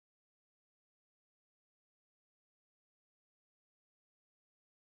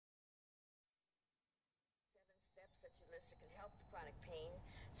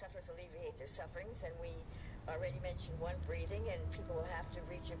alleviate their sufferings. And we already mentioned one, breathing, and people will have to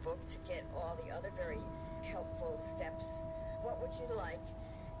read your book to get all the other very helpful steps. What would you like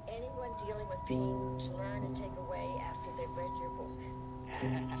anyone dealing with pain to learn and take away after they've read your book?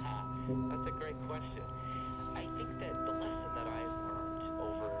 That's a great question. I think that the lesson that I've learned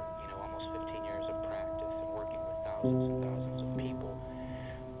over, almost 15 years of practice and working with thousands and thousands of people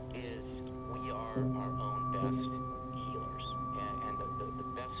is we are our own best healers. And the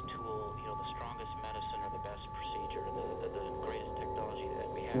best tool, the strongest medicine or the best procedure, the greatest technology that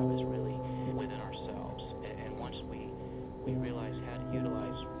we have is really within ourselves. And once we realize how to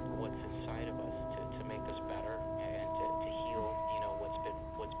utilize what's inside of us to make us better and to heal, what's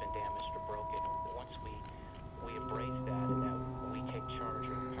been damaged or broken. Once we embrace that and that we take charge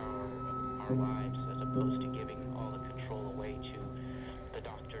of the power of our lives as opposed to giving all the control away to the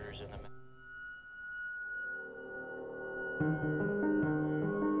doctors and the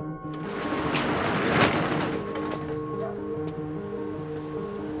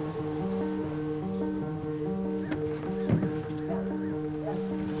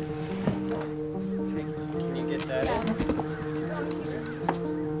Can you get that in?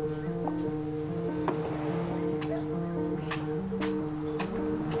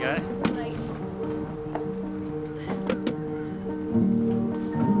 Got it?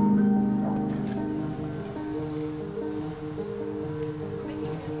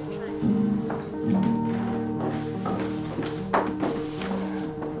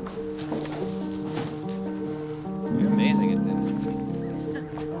 You're amazing at this.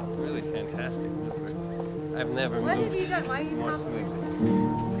 Really fantastic. I've never moved. What have you done? Why are you more talking?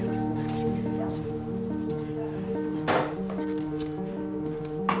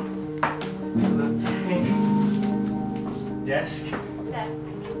 Desk. Desk.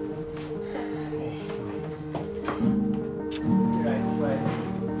 Right, slide.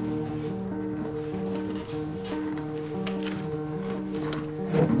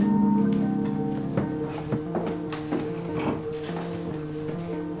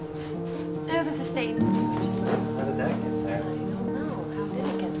 Oh, this is stained. Switch it. How did that get there? I don't know. How did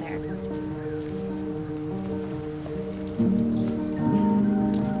it get there?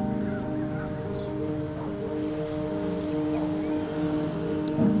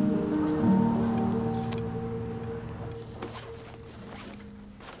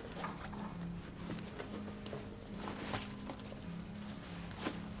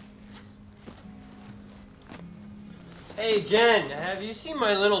 Hey, Jen, have you seen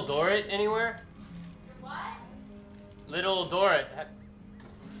my little Dorrit anywhere? What? Little Dorrit.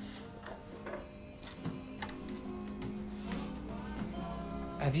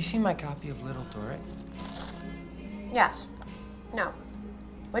 Have you seen my copy of Little Dorrit? Yes. No.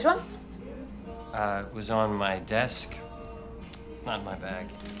 Which one? It was on my desk. It's not in my bag.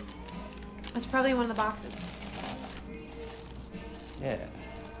 It's probably in one of the boxes. Yeah.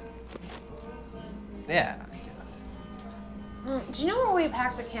 Yeah, I guess. Do you know where we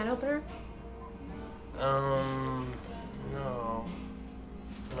packed the can opener? No.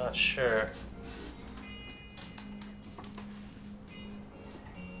 I'm not sure.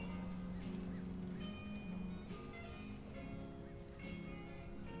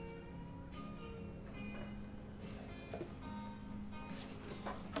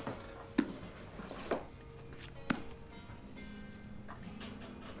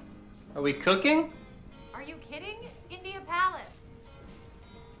 Are we cooking? Are you kidding? India Palace.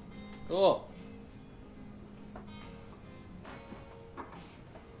 Cool.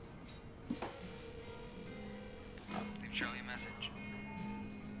 Leave Charlie a message.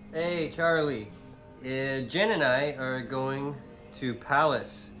 Hey, Charlie. Jen and I are going to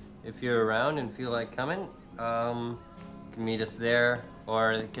Palace. If you're around and feel like coming, you can meet us there,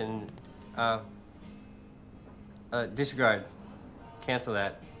 or you can, disregard. Cancel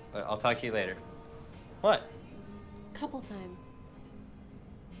that. But I'll talk to you later. What? Couple time.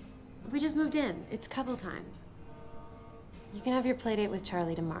 We just moved in. It's couple time. You can have your play date with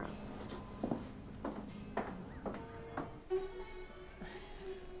Charlie tomorrow.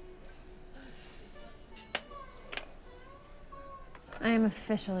 I am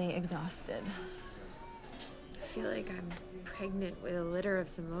officially exhausted. I feel like I'm pregnant with a litter of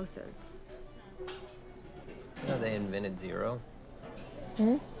samosas. You know they invented zero?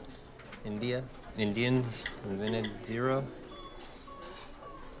 Hmm? Indians invented zero.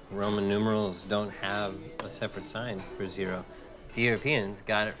 Roman numerals don't have a separate sign for zero. The Europeans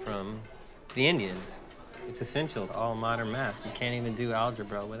got it from the Indians. It's essential to all modern math. You can't even do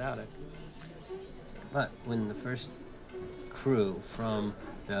algebra without it. But when the first crew from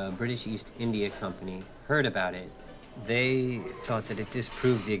the British East India Company heard about it, they thought that it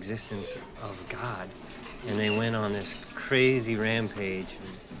disproved the existence of God. And they went on this crazy rampage,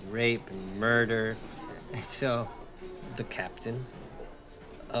 rape and murder. And so the captain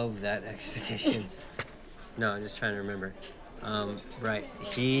of that expedition, no, I'm just trying to remember. Right,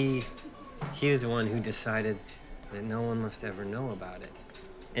 he was the one who decided that no one must ever know about it.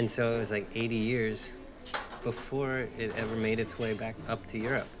 And so it was like 80 years before it ever made its way back up to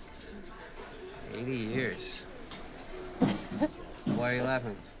Europe. 80 years. Why are you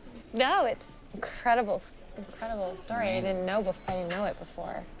laughing? No, it's incredible story. I didn't know it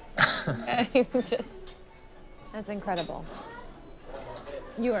before. So, that's incredible.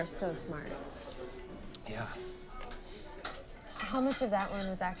 You are so smart. Yeah. How much of that one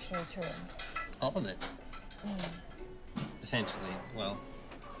was actually true? All of it. Essentially, well,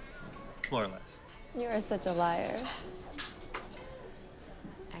 more or less. You are such a liar.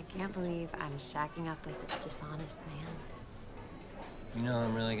 I can't believe I'm shacking up with a dishonest man. You know who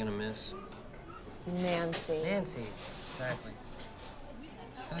I'm really gonna miss? Nancy. Nancy, exactly.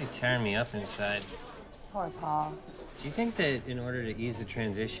 She's really tearing me up inside. Poor Paul. Do you think that in order to ease the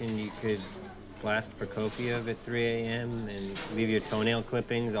transition, you could blast Prokofiev at 3 a.m. and leave your toenail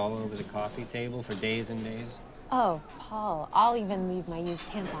clippings all over the coffee table for days and days? Oh, Paul, I'll even leave my used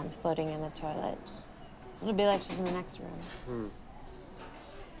tampons floating in the toilet. It'll be like she's in the next room.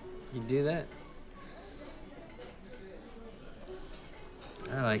 You do that?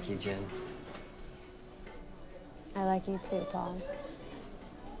 I like you, Jen. I like you too, Paul.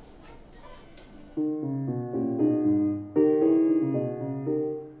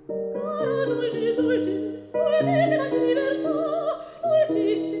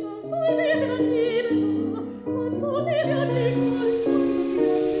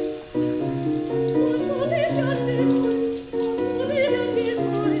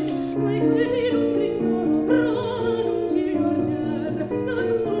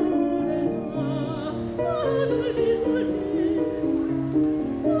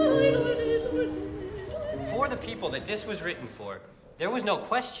 For the people that this was written for, there was no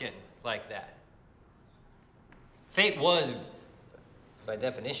question like that. Fate was, by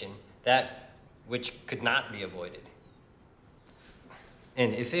definition, that which could not be avoided.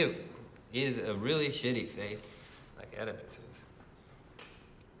 And if it is a really shitty fate, like Oedipus is,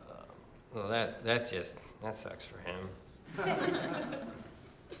 well, that sucks for him.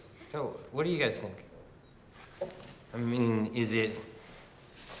 So, what do you guys think? I mean, is it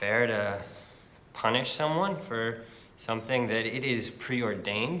fair to punish someone for something that it is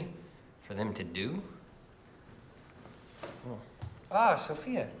preordained for them to do? Oh. Ah,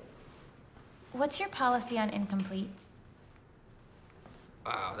 Sophia. What's your policy on incompletes?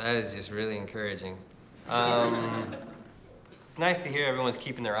 Wow, that is just really encouraging. It's nice to hear everyone's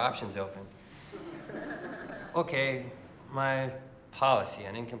keeping their options open. Okay, my policy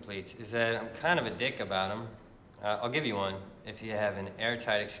on incompletes is that I'm kind of a dick about them. I'll give you one if you have an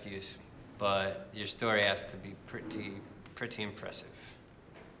airtight excuse, but your story has to be pretty impressive.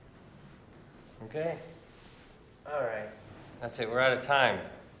 Okay? All right. That's it, we're out of time.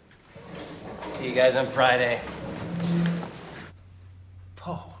 See you guys on Friday.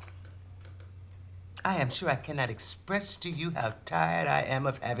 Paul, I am sure I cannot express to you how tired I am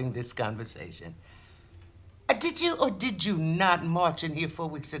of having this conversation. Did you or did you not march in here 4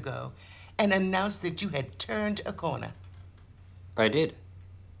 weeks ago and announce that you had turned a corner? I did.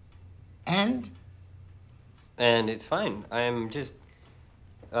 And? And it's fine. I'm just,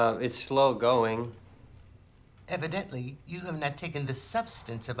 it's slow going. Evidently, you have not taken the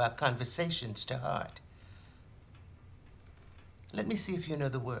substance of our conversations to heart. Let me see if you know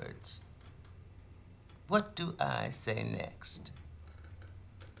the words. What do I say next?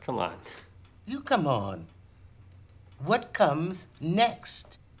 Come on. You come on. What comes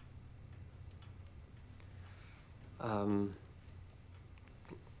next?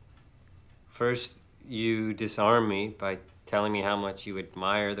 First, you disarm me by telling me how much you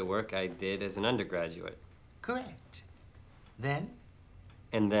admire the work I did as an undergraduate. Correct. Then?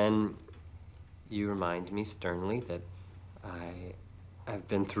 And then you remind me sternly that I've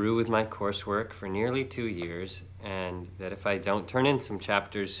been through with my coursework for nearly 2 years, and that if I don't turn in some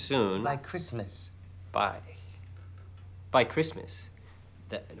chapters soon... By Christmas. By Christmas,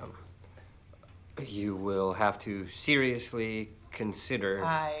 that you will have to seriously consider...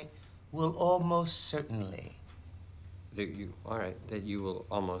 I will almost certainly. That you will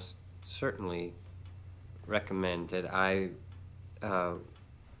almost certainly recommend that I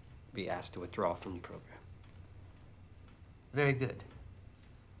be asked to withdraw from the program. Very good.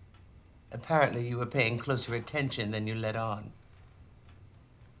 Apparently you were paying closer attention than you let on.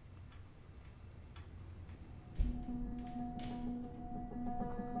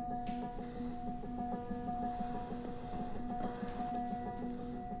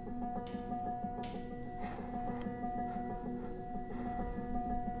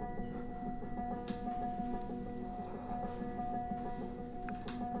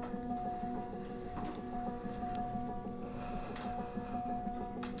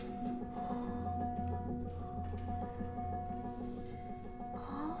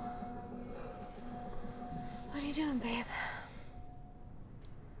 down, babe.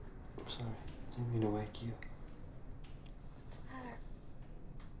 I'm sorry. I didn't mean to wake you. What's the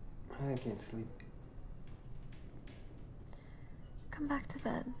matter? I can't sleep. Come back to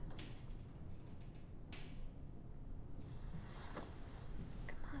bed.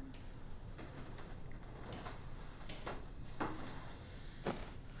 Come on.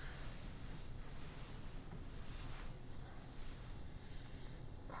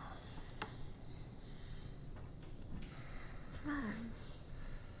 What's the matter?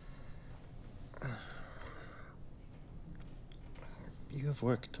 You have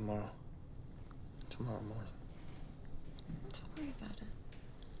work tomorrow. Tomorrow morning. Don't worry about it.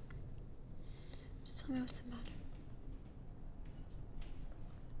 Just tell me what's the matter.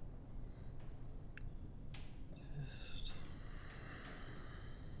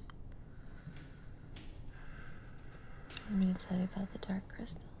 Do you want me to tell you about the dark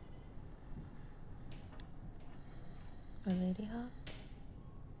crystal? Or Lady Hawk?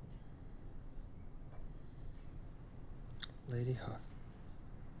 Lady Hawk.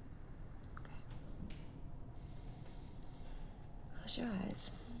 Close your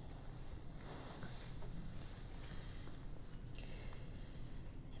eyes.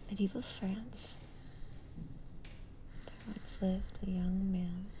 In medieval France, there once lived a young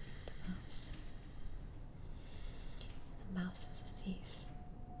man with a mouse. The mouse was a thief,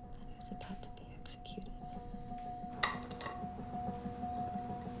 and he was about to be executed.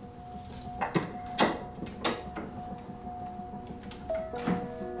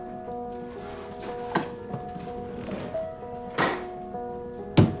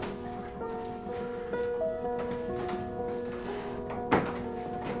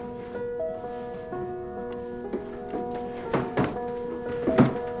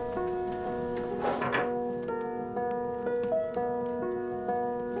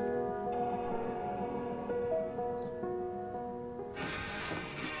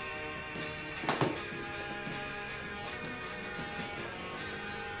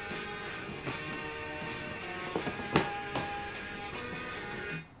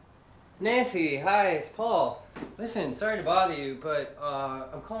 Nancy, hi, it's Paul. Listen, sorry to bother you, but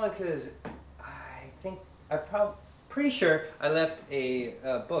I'm calling because pretty sure I left a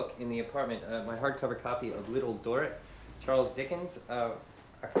book in the apartment, my hardcover copy of Little Dorrit, Charles Dickens. I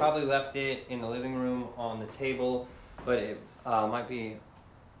probably left it in the living room on the table, but it might be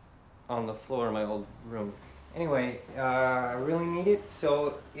on the floor in my old room. Anyway, I really need it,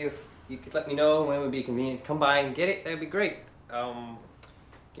 so if you could let me know when it would be convenient to come by and get it, that'd be great.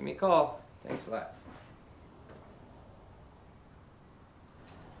 Give me a call. Thanks a lot.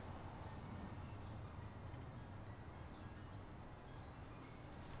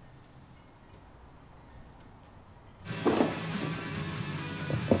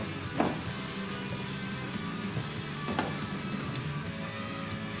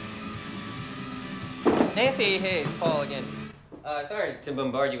 Nancy, hey, it's Paul again. Sorry to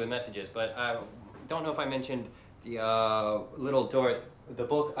bombard you with messages, but I don't know if I mentioned the Little Dorrit. The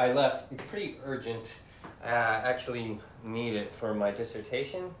book I left, it's pretty urgent. I actually need it for my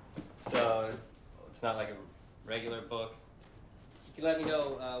dissertation, so it's not like a regular book. You can let me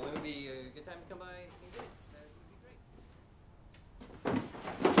know when would be a good time to come by and get it. That would be great.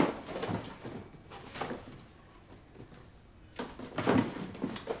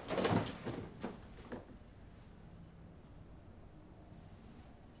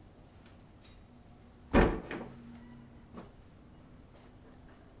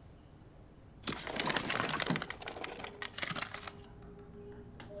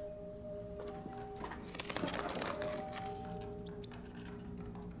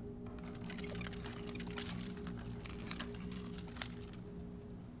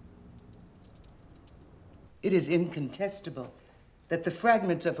 It is incontestable that the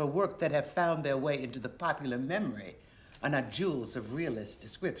fragments of her work that have found their way into the popular memory are not jewels of realist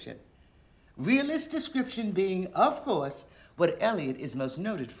description. Realist description being, of course, what Eliot is most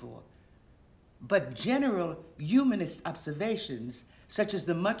noted for. But general humanist observations, such as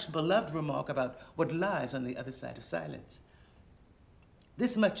the much beloved remark about what lies on the other side of silence.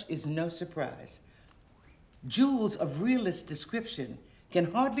 This much is no surprise. Jewels of realist description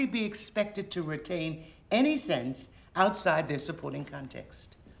can hardly be expected to retain any sense outside their supporting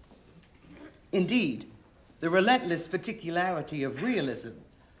context. Indeed, the relentless particularity of realism,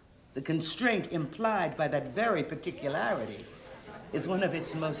 the constraint implied by that very particularity, is one of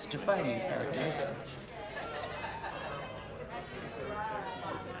its most defining characteristics.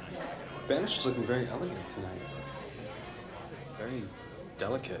 Banish is looking very elegant tonight. Very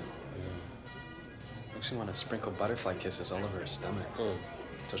delicate. Makes me want to sprinkle butterfly kisses all over her stomach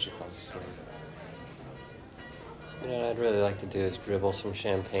until she falls asleep. You know what I'd really like to do is dribble some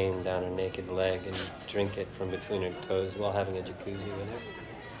champagne down her naked leg and drink it from between her toes while having a jacuzzi with her.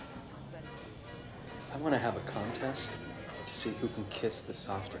 I want to have a contest to see who can kiss the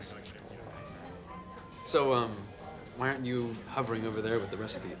softest. So, why aren't you hovering over there with the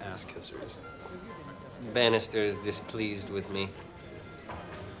rest of the ass kissers? Bannister is displeased with me.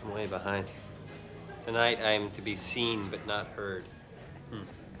 I'm way behind. Tonight I'm to be seen but not heard.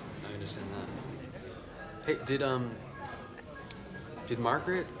 I understand that. Hey, did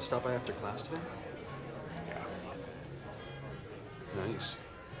Margaret stop by after class today? Nice.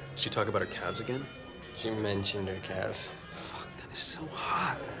 Did she talk about her calves again? She mentioned her calves. Fuck, that is so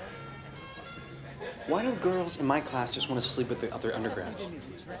hot. Why do the girls in my class just want to sleep with the other undergrads?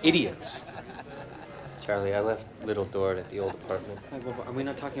 Idiots. Charlie, I left Little Dorrit at the old apartment. Are we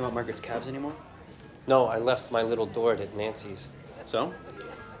not talking about Margaret's calves anymore? No, I left my Little Dorrit at Nancy's. So?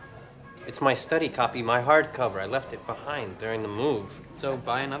 It's my study copy, my hardcover. I left it behind during the move. So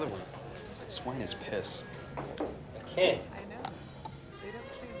buy another one. That swine is piss. I can't.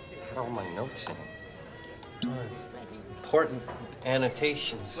 I had all my notes in it. Important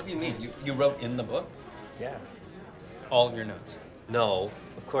annotations. What do you mean? You wrote in the book? Yeah. All of your notes? No,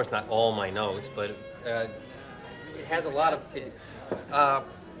 of course not all my notes, but it has a lot of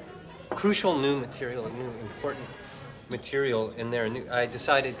crucial new material, new important material in there. I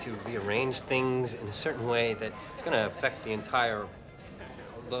decided to rearrange things in a certain way that it's going to affect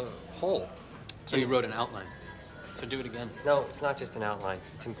the whole. So you wrote an outline. So do it again. No, it's not just an outline.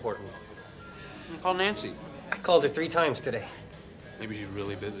 It's important. Call Nancy. I called her 3 times today. Maybe she's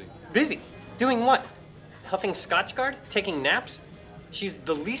really busy. Busy? Doing what? Huffing Scotch Guard? Taking naps? She's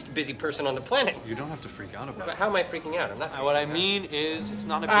the least busy person on the planet. You don't have to freak out about But it. how am I freaking out? I'm not freaking What I out. mean is, it's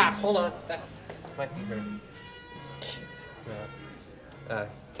not a big... Hold on. That might be her.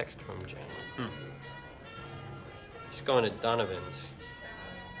 Text from Jane. She's going to Donovan's.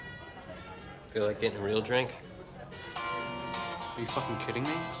 Feel like getting a real drink? Are you fucking kidding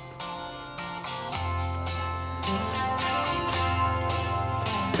me?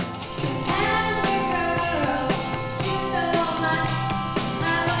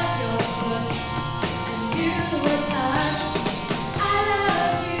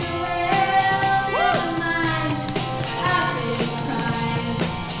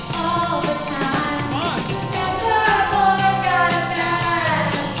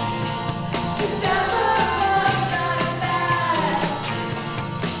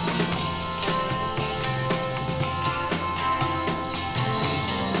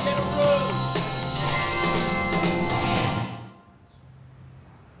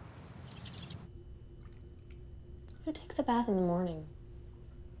 Who takes a bath in the morning?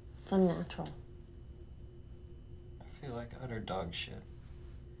 It's unnatural. I feel like utter dog shit.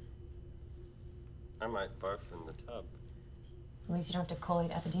 I might barf in the tub. At least you don't have to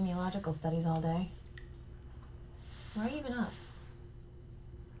collate epidemiological studies all day. Why are you even up?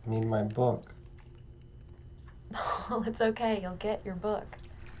 I need my book. Well, it's okay. You'll get your book.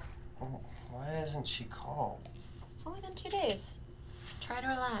 Oh, why hasn't she called? It's only been 2 days. Try to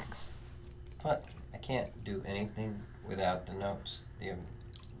relax. But I can't do anything without the notes, the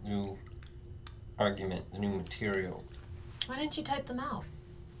new argument, the new material. Why didn't you type them out?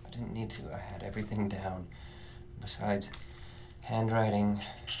 I didn't need to. I had everything down. Besides, handwriting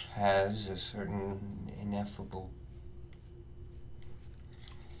has a certain ineffable...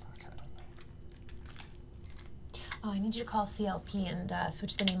 Fuck, I don't know. Oh, I need you to call CLP and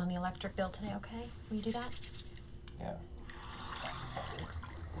switch the name on the electric bill today, okay? Will you do that? Yeah.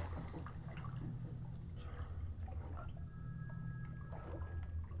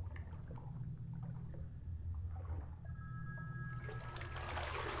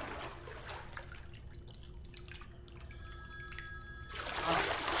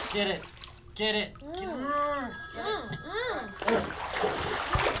 Get it. Get it. Get it.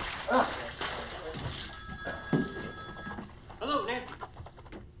 Hello, Nancy.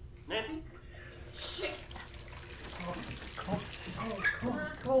 Nancy? Shit.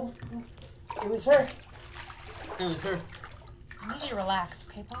 Cool. It was her. It was her. I need you to relax,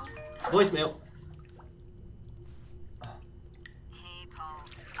 okay, Paul? Voicemail. Hey, Paul.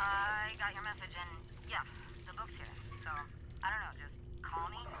 I got your message, and yeah, the book's here. So, I don't know, just call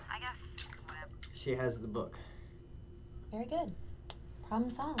me, I guess. Whatever. She has the book. Very good. Problem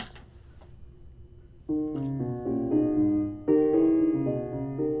solved.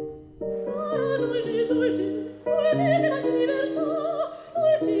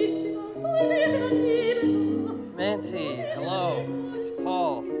 Nancy, hello. It's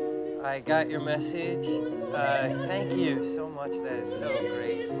Paul. I got your message. Thank you so much. That is so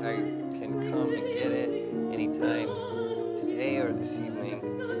great. I can come and get it anytime, today or this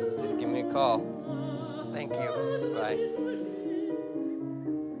evening. Just give me a call. Thank you. Bye.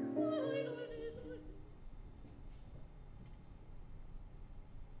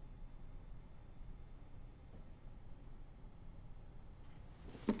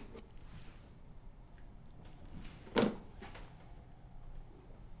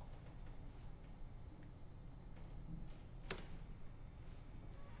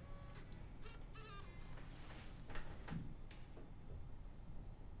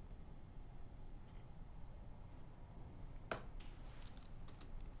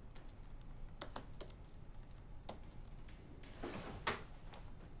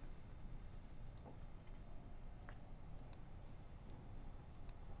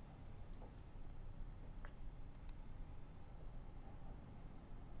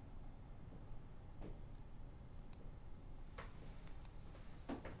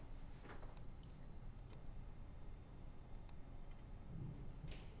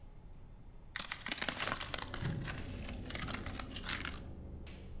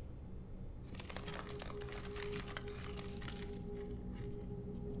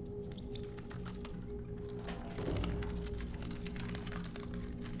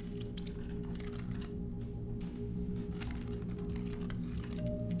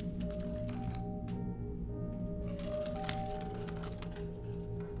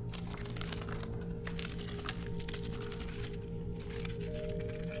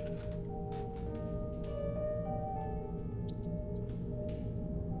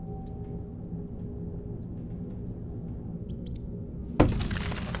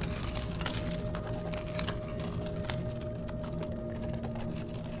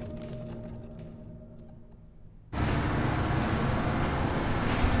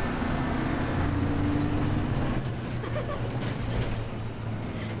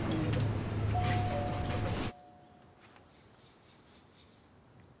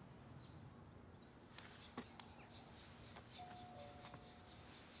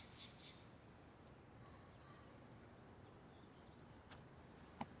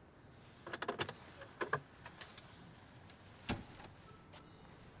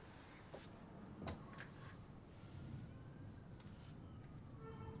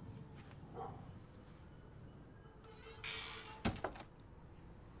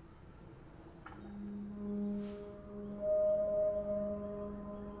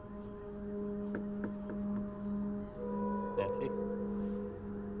 Nancy?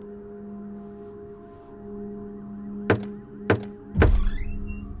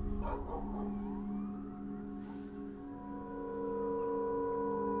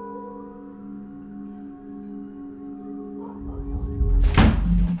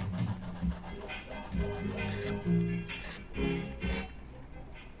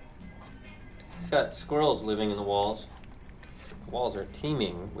 Got squirrels living in the walls. The walls are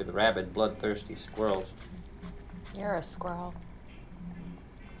teeming with rabid, bloodthirsty squirrels. You're a squirrel.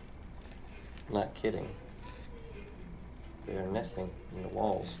 Not kidding. They are nesting in the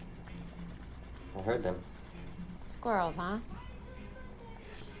walls. I heard them. Squirrels, huh?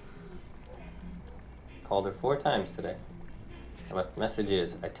 Called her 4 times today. I left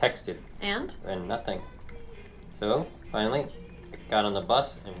messages. I texted. And? And nothing. So, finally, I got on the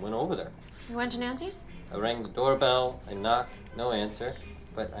bus and went over there. You went to Nancy's? I rang the doorbell, I knocked, no answer,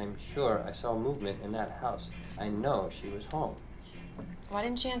 but I'm sure I saw movement in that house. I know she was home. Why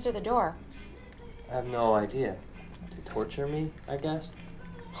didn't she answer the door? I have no idea. To torture me, I guess?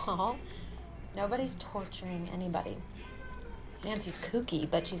 Oh, nobody's torturing anybody. Nancy's kooky,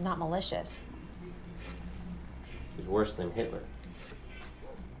 but she's not malicious. She's worse than Hitler.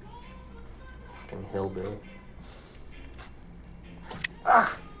 Fucking hillbilly.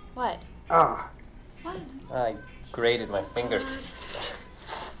 Ah! What? Ah! What? I grated my finger.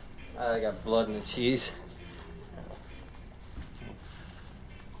 I got blood in the cheese.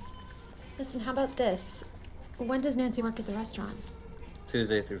 Listen, how about this? When does Nancy work at the restaurant?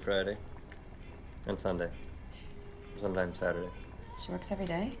 Tuesday through Friday. And Sunday. Sometimes Saturday. She works every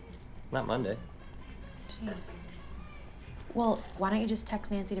day? Not Monday. Jeez. Well, why don't you just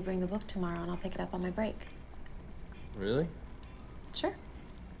text Nancy to bring the book tomorrow and I'll pick it up on my break? Really? Sure.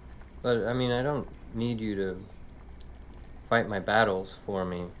 But, I mean, I don't need you to fight my battles for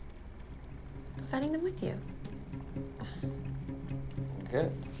me. I'm fighting them with you.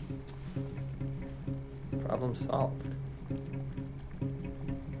 Good. Problem solved.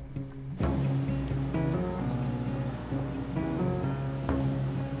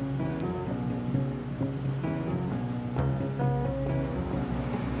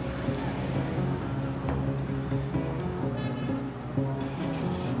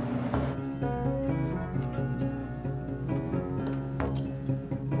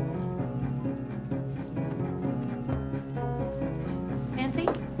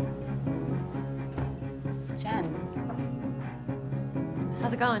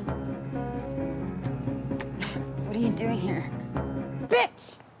 How's it going? What are you doing here?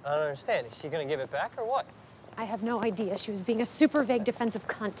 Bitch! I don't understand. Is she gonna give it back or what? I have no idea. She was being a super vague defensive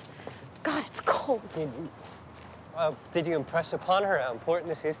cunt. God, it's cold. Did you impress upon her how important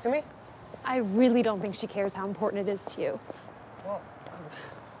this is to me? I really don't think she cares how important it is to you. Well,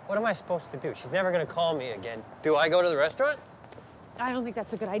 what am I supposed to do? She's never gonna call me again. Do I go to the restaurant? I don't think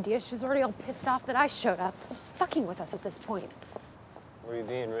that's a good idea. She's already all pissed off that I showed up. She's fucking with us at this point. Were you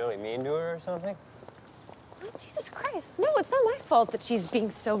being really mean to her or something? Oh, Jesus Christ. No, it's not my fault that she's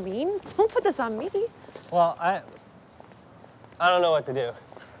being so mean. Don't put this on me. Well, I don't know what to do.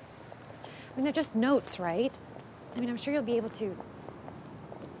 I mean, they're just notes, right? I mean, I'm sure you'll be able to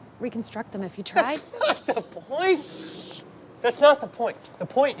reconstruct them if you tried. That's not the point. That's not the point. The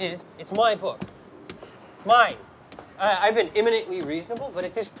point is, it's my book. Mine. I've been eminently reasonable, but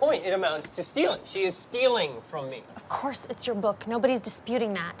at this point, it amounts to stealing. She is stealing from me. Of course it's your book. Nobody's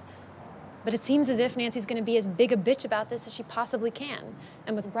disputing that. But it seems as if Nancy's gonna be as big a bitch about this as she possibly can.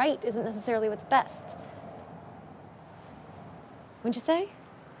 And what's right isn't necessarily what's best. Wouldn't you say?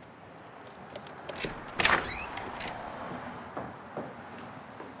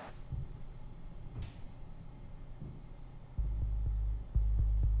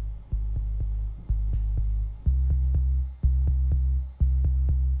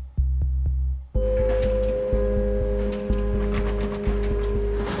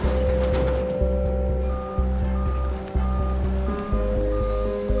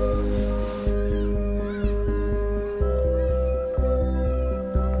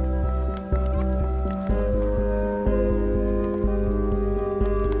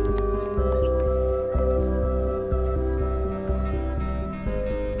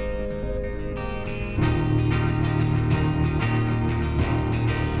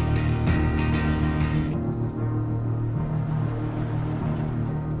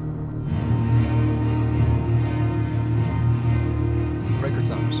 Break her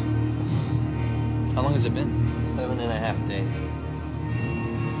thumbs. How long has it been? 7.5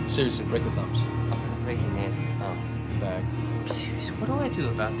 days. Seriously, break her thumbs. I'm breaking Nancy's thumb. Fact. I'm serious. What do I do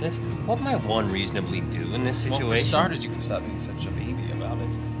about this? What might one reasonably do in this situation? Well, for starters, you can stop being such a baby about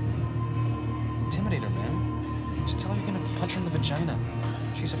it. Intimidate her, man. Just tell her you're gonna punch her in the vagina.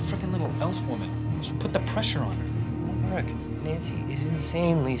 She's a freaking little elf woman. Just put the pressure on her. It won't work. Nancy is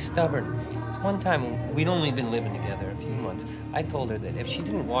insanely stubborn. One time, we'd only been living together a few months. I told her that if she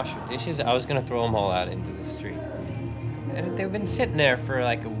didn't wash her dishes, I was gonna throw them all out into the street. And they've been sitting there for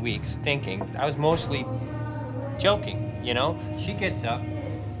like a week, stinking. I was mostly joking, you know? She gets up,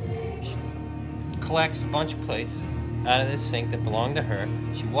 she collects a bunch of plates out of this sink that belonged to her.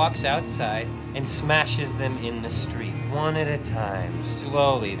 She walks outside and smashes them in the street, one at a time,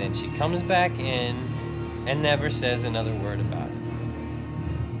 slowly. Then she comes back in and never says another word about it.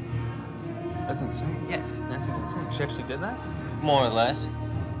 That's insane. Yes. Nancy's insane. She actually did that? More or less.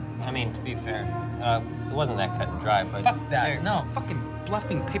 I mean, to be fair, it wasn't that cut and dry, but... Fuck that. No, fucking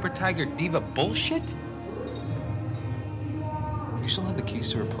bluffing paper tiger diva bullshit? You still have the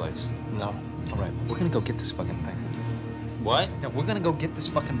keys to her place? No. All right, we're gonna go get this fucking thing. What? Yeah, we're gonna go get this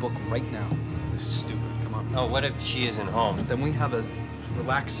fucking book right now. This is stupid. Come on. Oh, what if she isn't home? Then we have a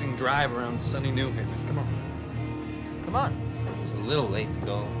relaxing drive around sunny New Haven. Come on. Come on. It's a little late to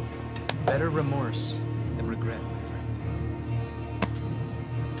go. Better remorse than regret, my friend.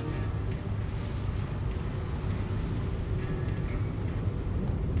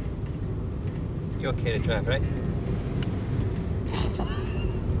 You okay to drive, right?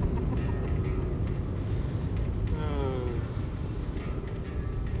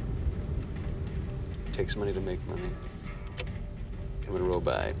 Takes money to make money. Come and roll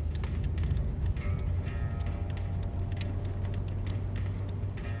by.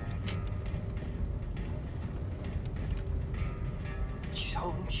 She's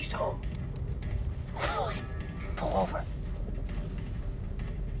home. She's home. Pull over.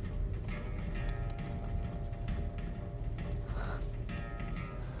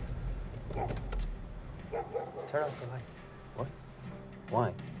 Turn off the lights. What?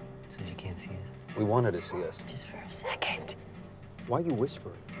 Why? So she can't see us. We want her to see us. Just for a second. Why are you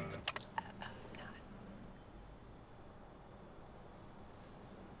whispering?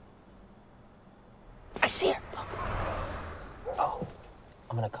 I see her. Look. Oh,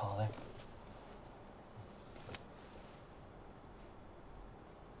 I'm gonna call her.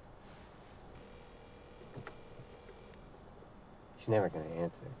 She's never gonna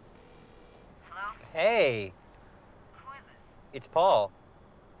answer. Hello? Hey, Who is it? it's Paul.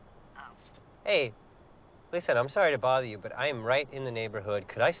 Oh. Hey, listen, I'm sorry to bother you, but I am right in the neighborhood.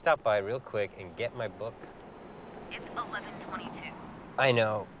 Could I stop by real quick and get my book? It's 11:22. I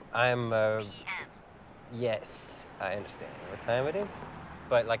know. I'm, PM. Yes, I understand what time it is.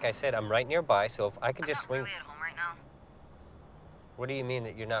 But like I said, I'm right nearby, so if I could just swing... I'm not really at home right now. What do you mean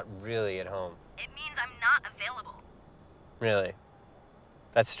that you're not really at home? It means I'm not available. Really?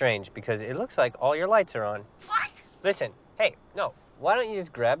 That's strange, because it looks like all your lights are on. What? Listen, hey, no. Why don't you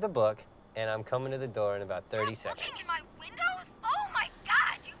just grab the book, and I'm coming to the door in about 30 seconds. Looking in my windows? Oh my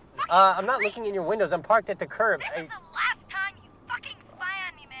god, you fucking I'm not freak. looking in your windows. I'm parked at the curb. This is the last time you fucking spy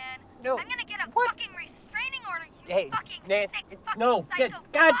on me, man. No. I'm gonna get a What? fucking restraining order, you Hey, fucking Nancy, sick fucking no, psycho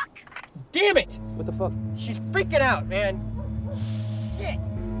God fuck. damn it! What the fuck? She's freaking out, man. Shit.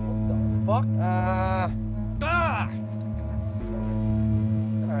 What the fuck?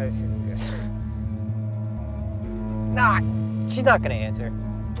 This isn't good. Nah, she's not gonna answer.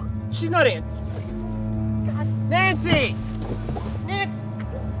 She's not in. God, Nancy!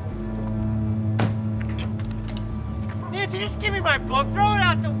 Nancy, just give me my book. Throw it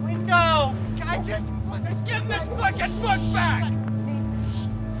out the window. Just give this fucking book back.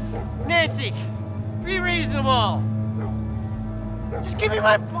 Nancy, be reasonable. Just give me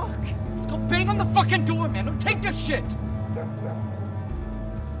my book. Let's go bang on the fucking door, man. Don't take this shit.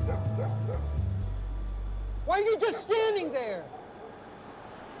 Why are you just standing there?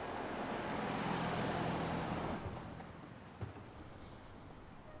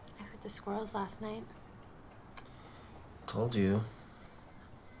 I heard the squirrels last night. Told you.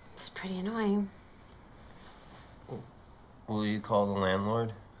 It's pretty annoying. Will you call the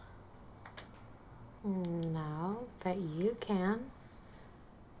landlord? No, but you can.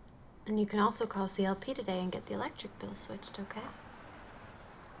 And you can also call CLP today and get the electric bill switched, okay?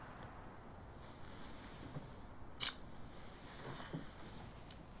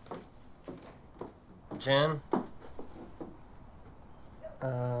 Jen?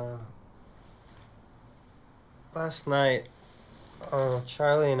 Last night,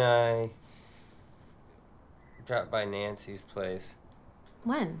 Charlie and I dropped by Nancy's place.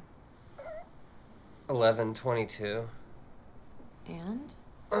 When? 11:22. And?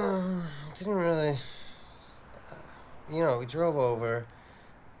 Didn't really... we drove over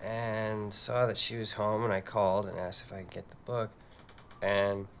and saw that she was home, and I called and asked if I could get the book.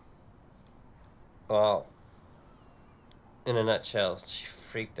 And, well, in a nutshell, she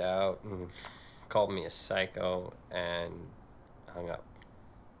freaked out and called me a psycho and hung up.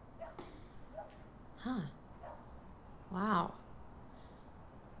 Huh. Wow.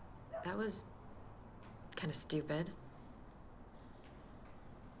 That was kind of stupid.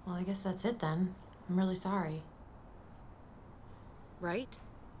 Well, I guess that's it then. I'm really sorry. Right?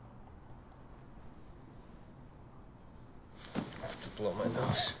 I have to blow my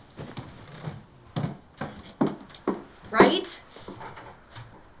nose. Right?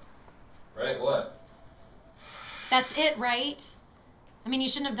 Right, what? That's it, right? I mean, you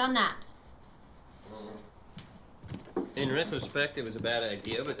shouldn't have done that. In retrospect, it was a bad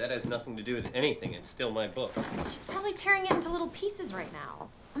idea, but that has nothing to do with anything. It's still my book. She's probably tearing it into little pieces right now.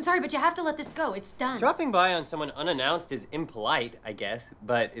 I'm sorry, but you have to let this go. It's done. Dropping by on someone unannounced is impolite, I guess,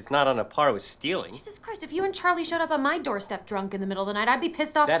 but it's not on a par with stealing. Jesus Christ, if you and Charlie showed up on my doorstep drunk in the middle of the night, I'd be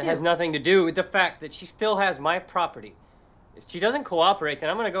pissed off too. That has nothing to do with the fact that she still has my property. If she doesn't cooperate, then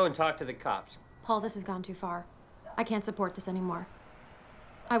I'm gonna go and talk to the cops. Paul, this has gone too far. I can't support this anymore.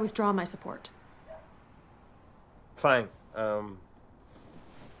 I withdraw my support. Fine.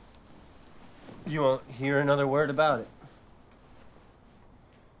 You won't hear another word about it.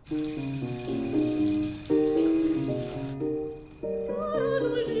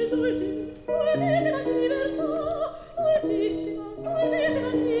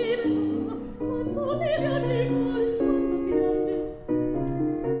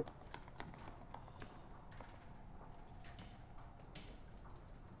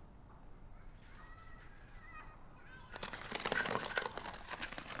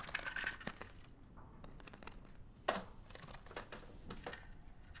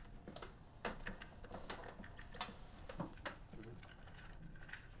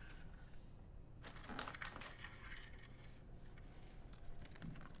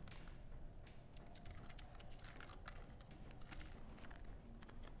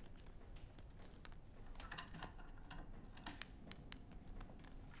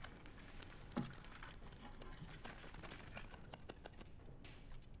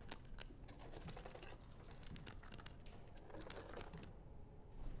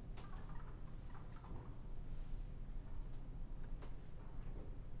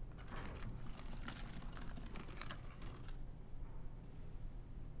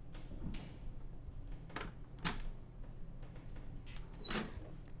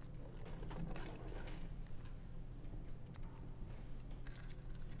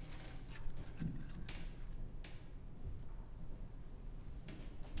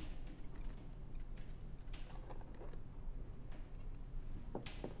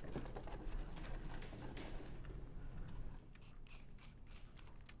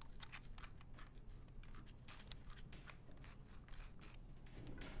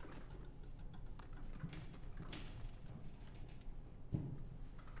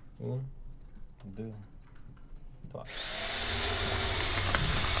 1, 2, 3.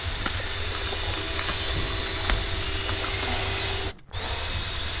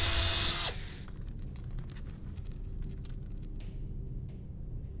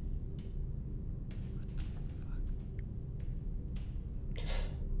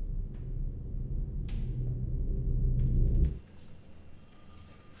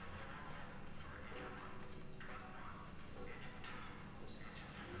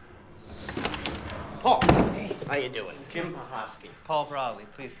 Paul, hey. How you doing? Jim Pahosky. Paul Brawley,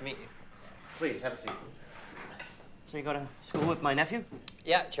 pleased to meet you. Please, have a seat. So you go to school with my nephew?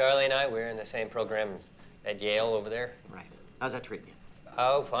 Yeah, Charlie and I, we're in the same program at Yale over there. Right. How's that treating you?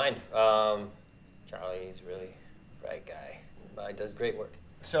 Oh, fine. Charlie's a really bright guy. He does great work.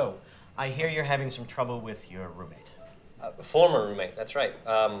 So, I hear you're having some trouble with your roommate. Former roommate, that's right.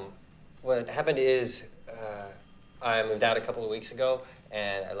 What happened is I moved out a couple of weeks ago,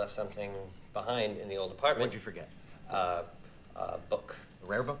 and I left something behind in the old apartment. What'd you forget? A book. A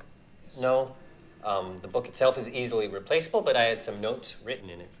rare book? No. The book itself is easily replaceable, but I had some notes written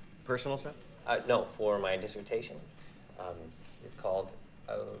in it. Personal stuff? No, for my dissertation. It's called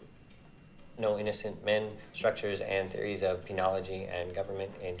No Innocent Men, Structures and Theories of Penology and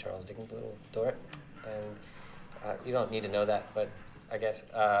Government in Charles Dickens' Little Dorrit. And you don't need to know that, but I guess...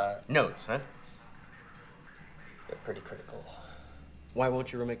 Notes, huh? They're pretty critical. Why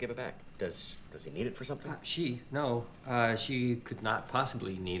won't your roommate give it back? Does he need it for something? No. She could not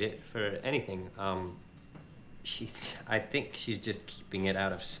possibly need it for anything. I think she's just keeping it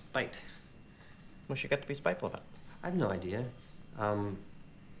out of spite. What's she got to be spiteful about? I have no idea.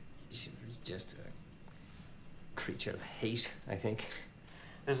 She's just a creature of hate, I think.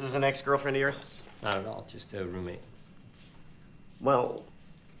 This is an ex-girlfriend of yours? Not at all, just a roommate. Well,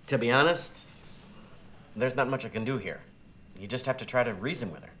 to be honest, there's not much I can do here. You just have to try to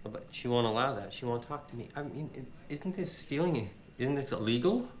reason with her. But she won't allow that. She won't talk to me. I mean, isn't this stealing? Isn't this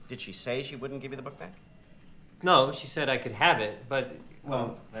illegal? Did she say she wouldn't give you the book back? No, she said I could have it, but...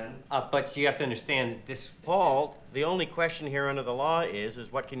 Well, then... but you have to understand that this... Paul, the only question here under the law is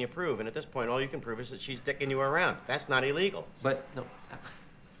what can you prove? And at this point, all you can prove is that she's dicking you around. That's not illegal. But, no...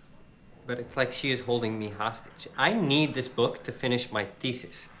 But it's like she is holding me hostage. I need this book to finish my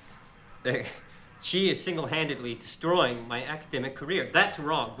thesis. She is single-handedly destroying my academic career. That's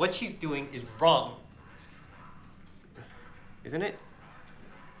wrong. What she's doing is wrong. Isn't it?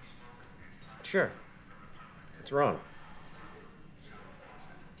 Sure. It's wrong.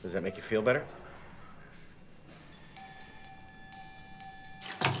 Does that make you feel better?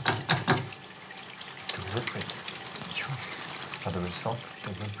 Deliberate choice. Are the result of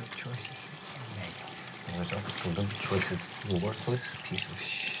deliberate choices. The result of deliberate choices. You're worthless piece of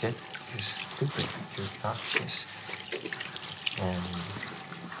shit. You're stupid. You're obnoxious. And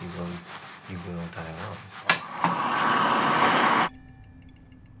you will die alone.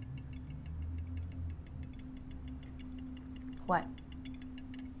 What?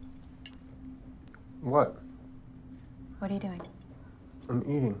 What? What are you doing? I'm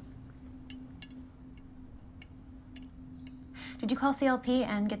eating. Did you call CLP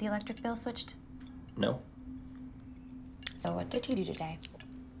and get the electric bill switched? No. So what did you do today?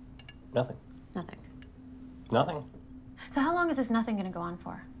 Nothing. Nothing. Nothing. So how long is this nothing gonna go on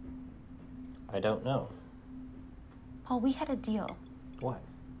for? I don't know. Paul, we had a deal. What?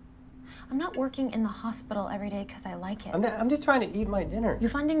 I'm not working in the hospital every day because I like it. I'm just trying to eat my dinner. Your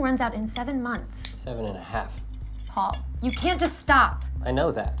funding runs out in 7 months. 7.5. Paul, you can't just stop. I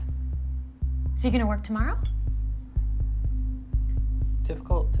know that. So you're gonna work tomorrow?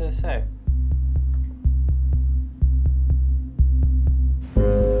 Difficult to say.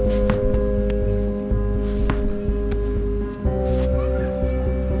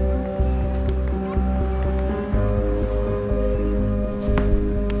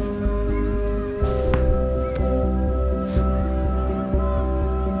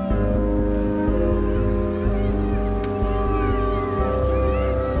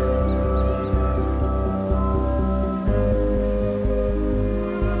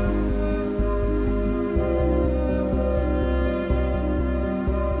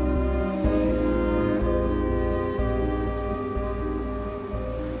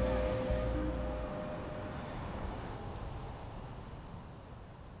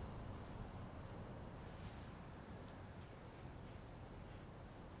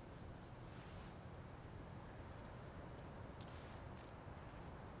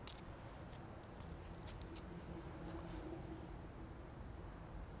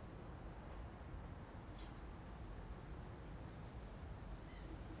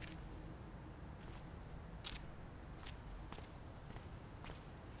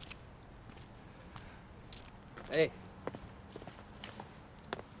 Hey.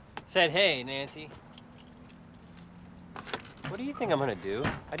 Said hey, Nancy. What do you think I'm gonna do?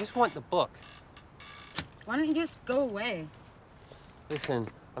 I just want the book. Why don't you just go away? Listen,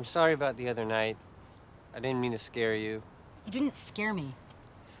 I'm sorry about the other night. I didn't mean to scare you. You didn't scare me.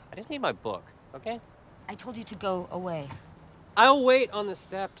 I just need my book, okay? I told you to go away. I'll wait on the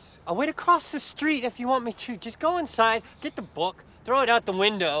steps. I'll wait across the street if you want me to. Just go inside, get the book, throw it out the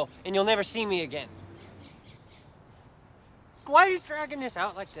window, and you'll never see me again. Why are you dragging this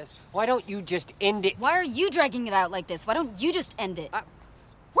out like this? Why don't you just end it? Why are you dragging it out like this? Why don't you just end it?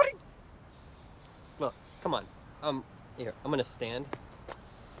 What are you... Look, come on. Here, I'm gonna stand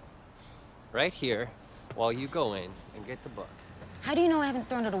right here while you go in and get the book. How do you know I haven't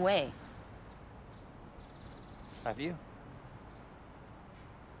thrown it away? Have you?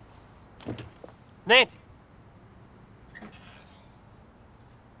 Nancy!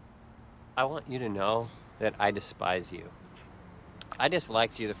 I want you to know that I despise you. I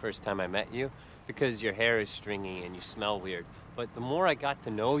disliked you the first time I met you because your hair is stringy and you smell weird. But the more I got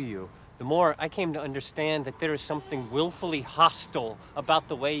to know you, the more I came to understand that there is something willfully hostile about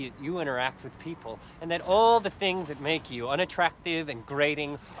the way you interact with people, and that all the things that make you unattractive and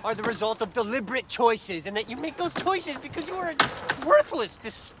grating are the result of deliberate choices, and that you make those choices because you are a worthless,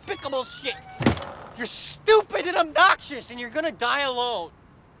 despicable shit. You're stupid and obnoxious, and you're gonna die alone.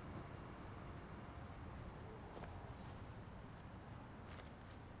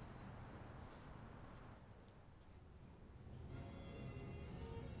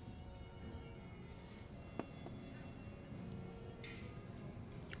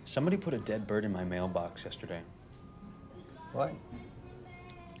 Somebody put a dead bird in my mailbox yesterday. What?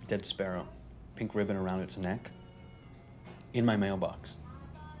 Dead sparrow. Pink ribbon around its neck. In my mailbox.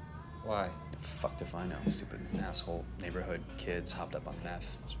 Why? Fucked if I know. Stupid asshole neighborhood kids hopped up on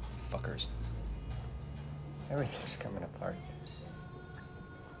meth. Fuckers. Everything's coming apart.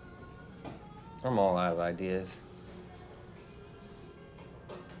 I'm all out of ideas.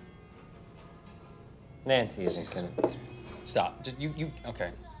 Nancy isn't gonna... Stop. Just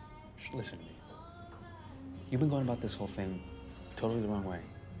okay. Listen to me. You've been going about this whole thing totally the wrong way.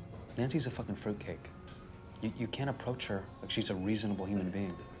 Nancy's a fucking fruitcake. You can't approach her like she's a reasonable human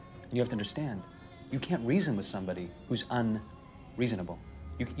being. And you have to understand, you can't reason with somebody who's unreasonable.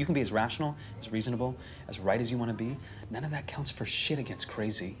 You can be as rational, as reasonable, as right as you want to be. None of that counts for shit against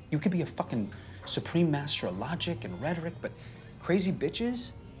crazy. You could be a fucking supreme master of logic and rhetoric, but crazy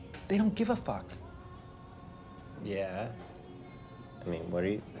bitches, they don't give a fuck. Yeah. I mean, what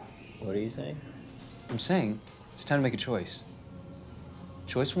are you saying? I'm saying it's time to make a choice.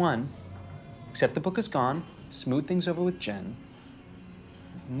 Choice one, accept the book is gone, smooth things over with Jen,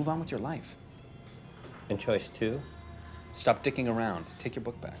 and move on with your life. And choice two? Stop dicking around. Take your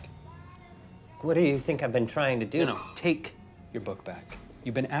book back. What do you think I've been trying to do? No, take your book back.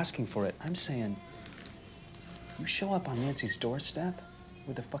 You've been asking for it. I'm saying, you show up on Nancy's doorstep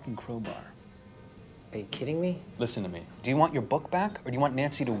with a fucking crowbar. Are you kidding me? Listen to me. Do you want your book back, or do you want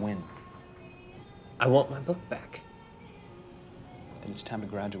Nancy to win? I want my book back. Then it's time to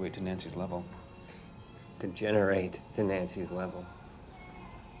graduate to Nancy's level. Degenerate to Nancy's level.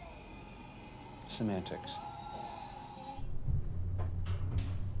 Semantics.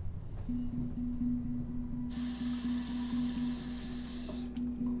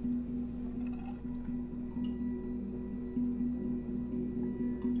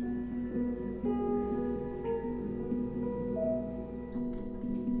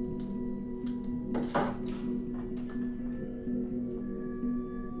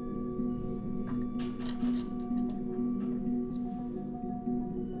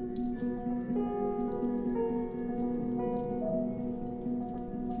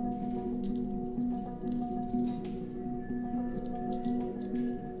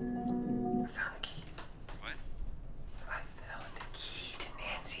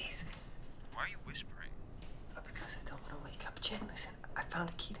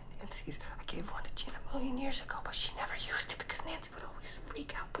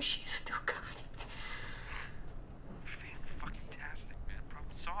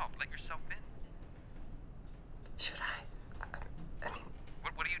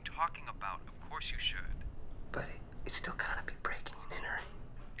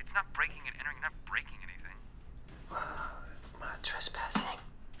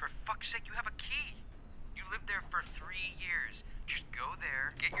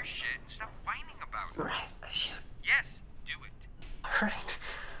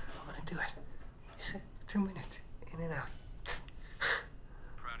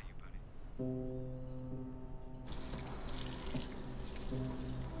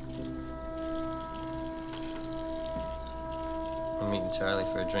 I'm meeting Charlie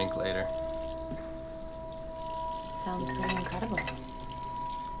for a drink later. Sounds pretty incredible.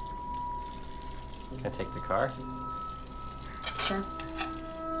 Can I take the car? Sure.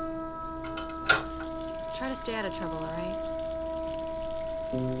 Let's try to stay out of trouble, all right?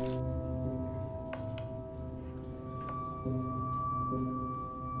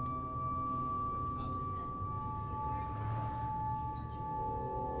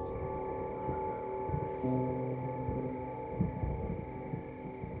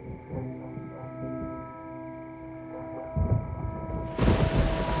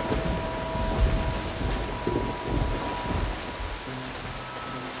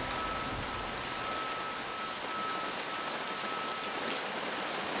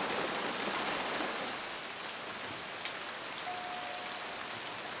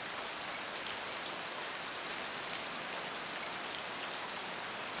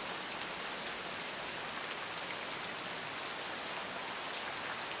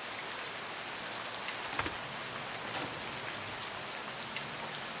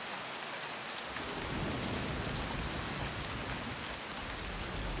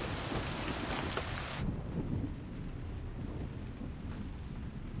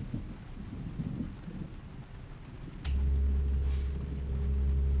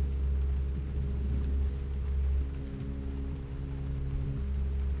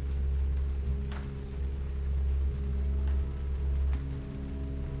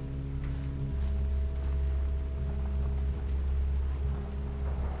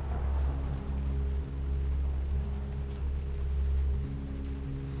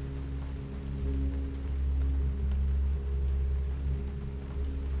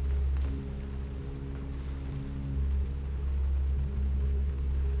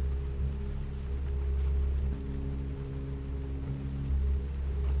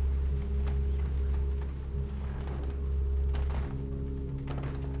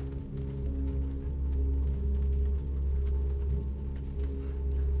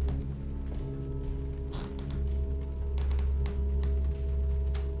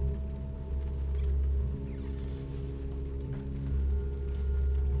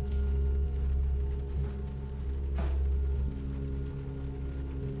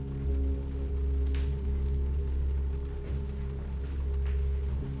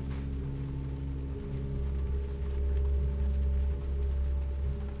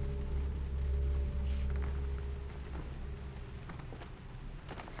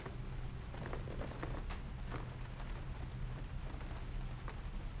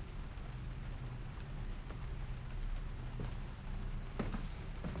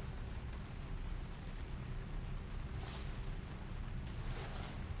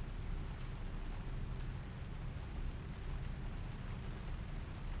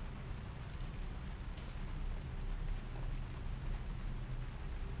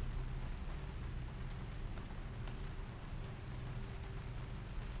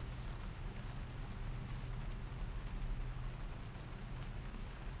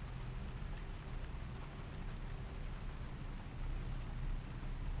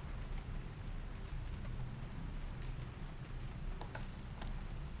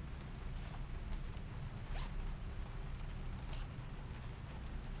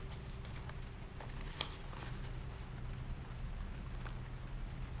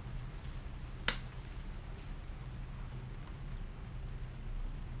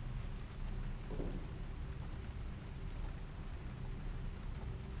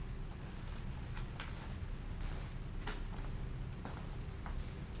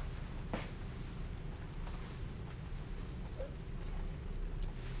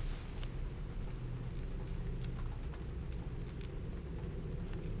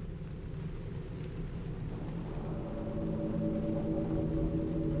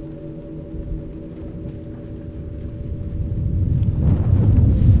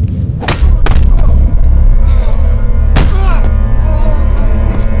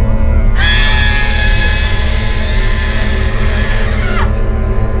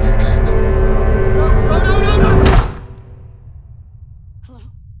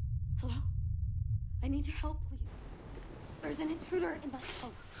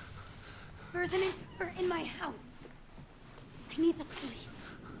 There's an intruder in my house. I need the police.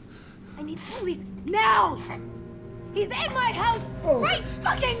 I need the police now! He's in my house right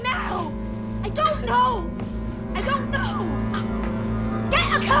fucking now! I don't know! I don't know!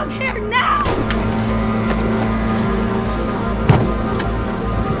 Get a cop here now!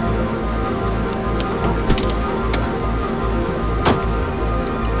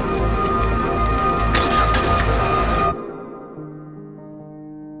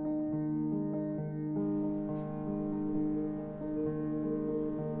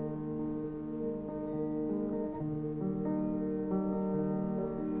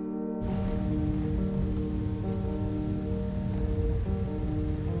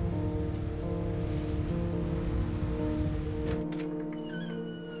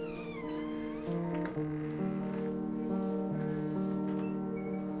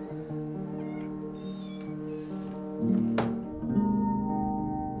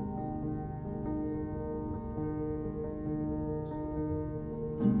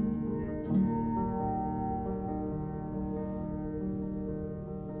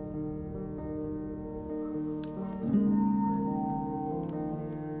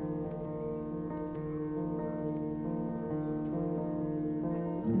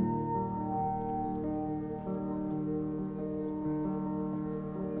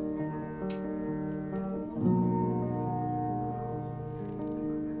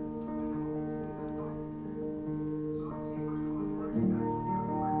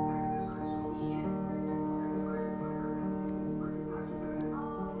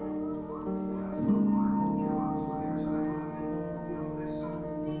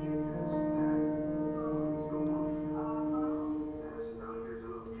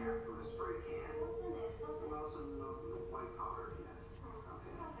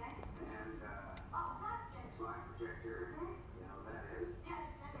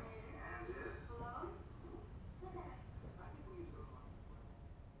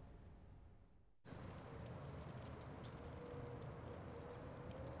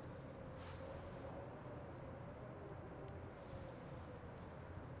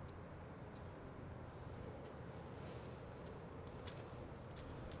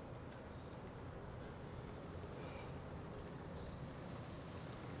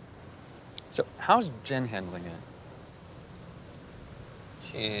 So how's Jen handling it?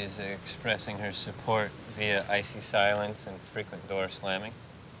 She is expressing her support via icy silence and frequent door slamming.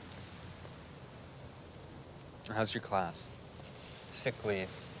 How's your class? Sick leave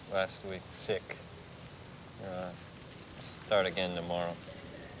last week. Sick. Start again tomorrow.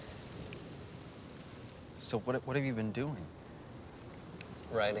 So what have you been doing?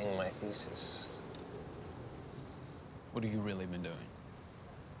 Writing my thesis. What have you really been doing?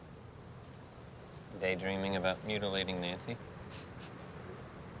 Daydreaming about mutilating Nancy.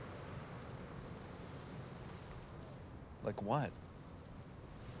 Like what?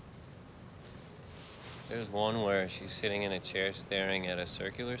 There's one where she's sitting in a chair staring at a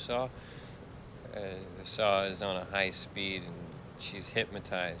circular saw. The saw is on a high speed and she's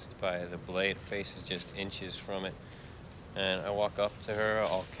hypnotized by the blade. Her face is just inches from it. And I walk up to her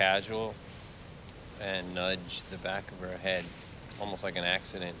all casual and nudge the back of her head, almost like an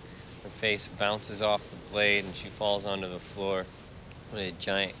accident. Her face bounces off the blade and she falls onto the floor with a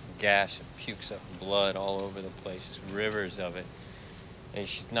giant gash and pukes up blood all over the place, just rivers of it. And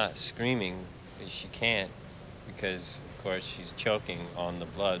she's not screaming, she can't, because of course she's choking on the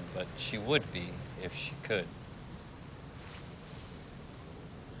blood, but she would be if she could.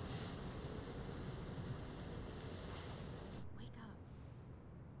 Wake up.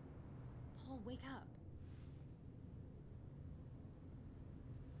 Paul, wake up.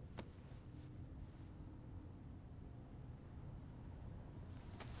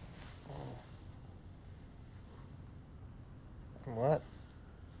 What?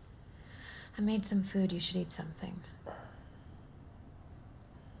 I made some food. You should eat something.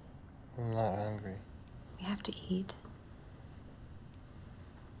 I'm not hungry. We have to eat.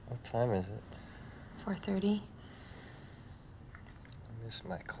 What time is it? 4:30. I missed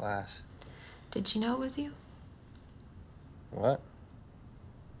my class. Did she know it was you? What?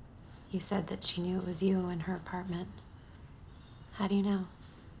 You said that she knew it was you in her apartment. How do you know?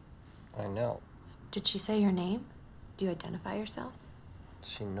 I know. Did she say your name? Do you identify yourself?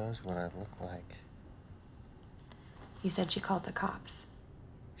 She knows what I look like. You said she called the cops.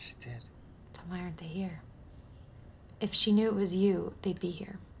 She did. Then why aren't they here? If she knew it was you, they'd be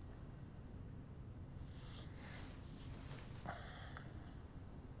here.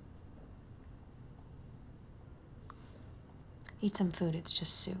 Eat some food, it's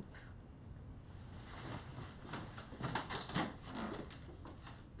just soup.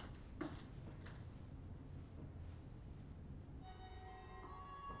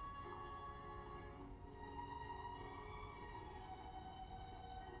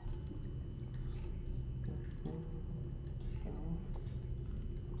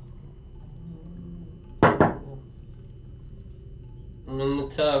 I'm in the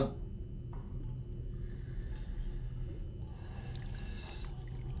tub.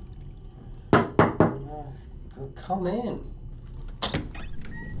 Come in.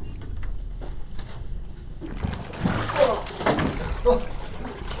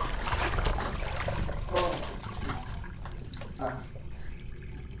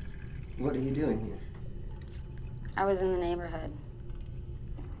 What are you doing here? I was in the neighborhood.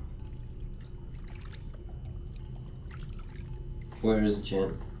 Where is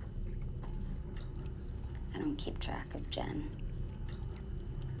Jen? I don't keep track of Jen.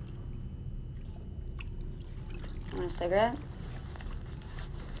 Want a cigarette?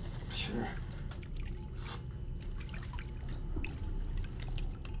 Sure.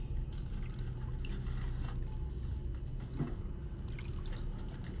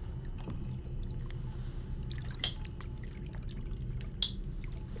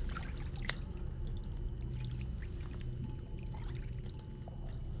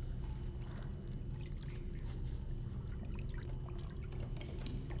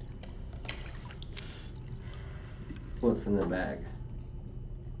 What's in the bag?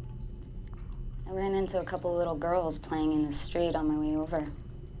 I ran into a couple little girls playing in the street on my way over.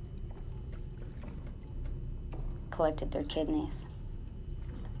 Collected their kidneys.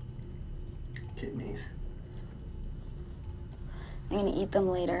 Kidneys? I'm gonna eat them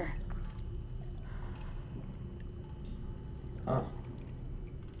later. Oh.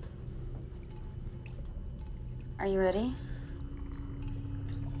 Are you ready?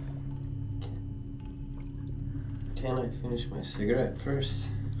 Can't I finish my cigarette first?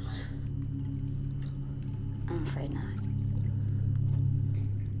 I'm afraid not.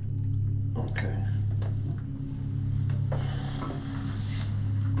 Okay.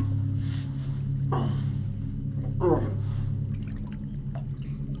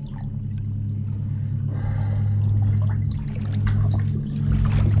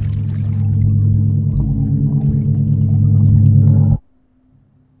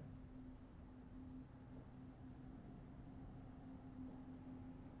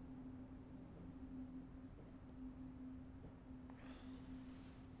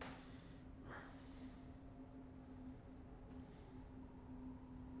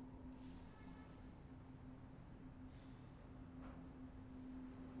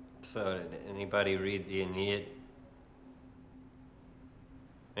 So, did anybody read the Aeneid?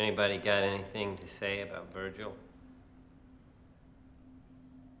 Anybody got anything to say about Virgil?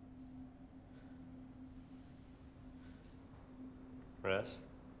 Russ?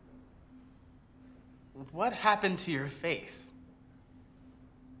 What happened to your face?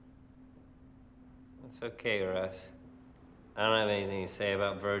 It's okay, Russ. I don't have anything to say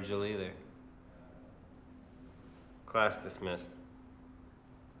about Virgil either. Class dismissed.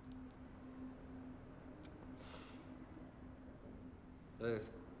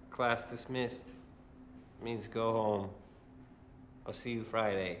 This class dismissed means go home. I'll see you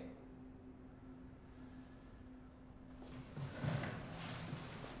Friday.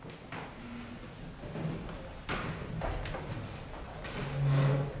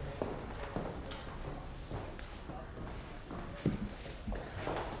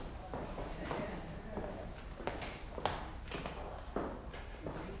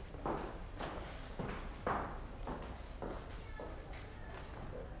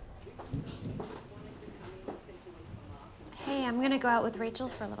 Hey, I'm gonna go out with Rachel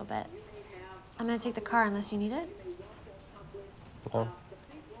for a little bit. I'm gonna take the car unless you need it. No.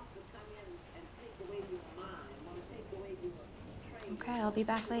 Okay, I'll be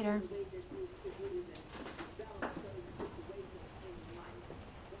back later.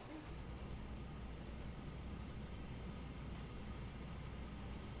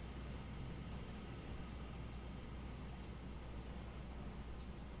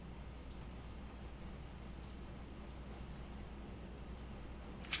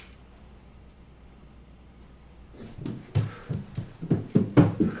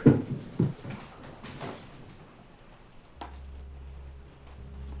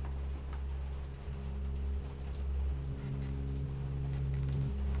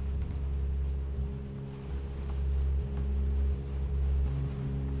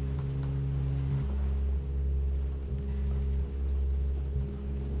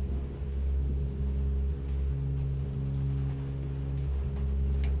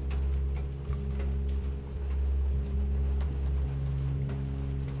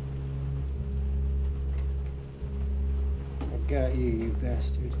 Got you, you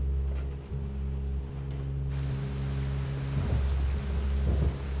bastard.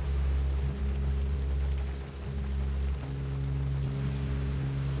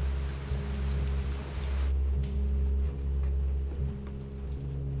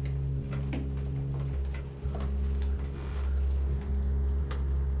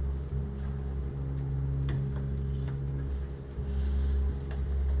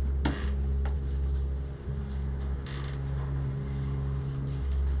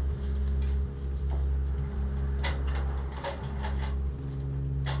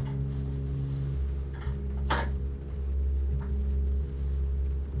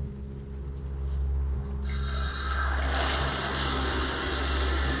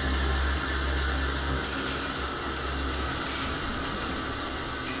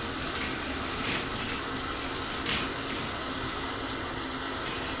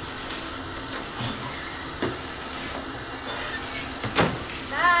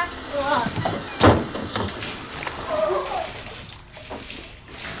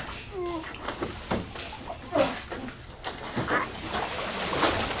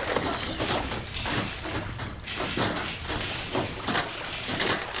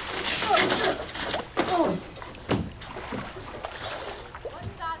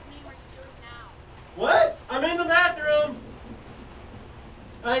 What? I'm in the bathroom.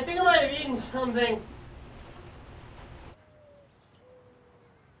 I think I might have eaten something.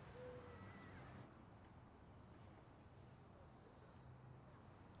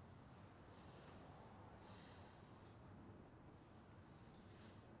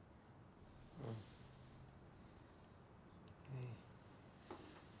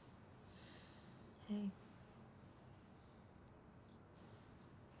 Hey.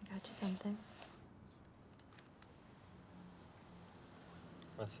 I got you something.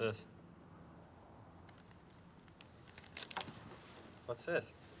 What's this? What's this?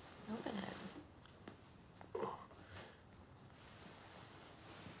 Open it.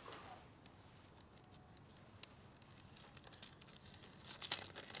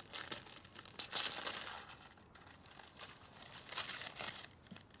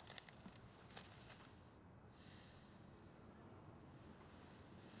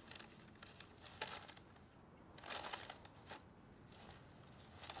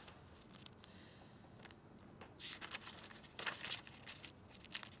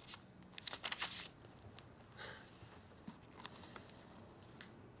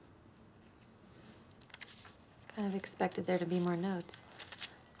 Kind of expected there to be more notes.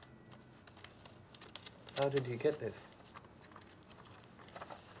 How did you get this?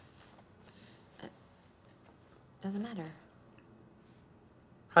 Doesn't matter.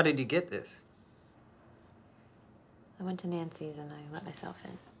 How did you get this? I went to Nancy's and I let myself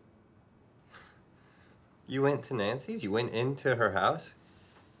in. You went to Nancy's? You went into her house?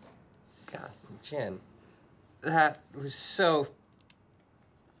 God, Jen, that was so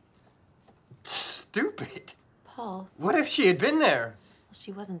stupid. Paul. What if she had been there? Well,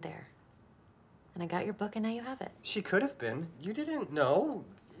 she wasn't there. And I got your book and now you have it. She could have been. You didn't know.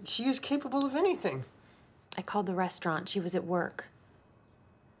 She is capable of anything. I called the restaurant. She was at work.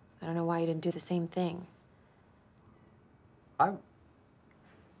 I don't know why you didn't do the same thing.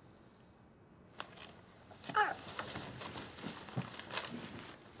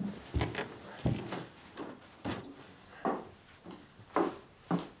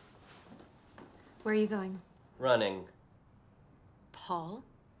 Where are you going? Running. Paul,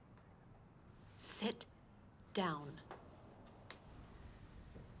 sit down.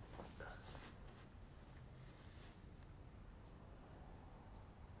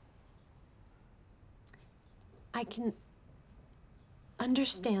 I can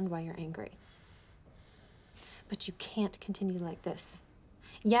understand why you're angry. But you can't continue like this.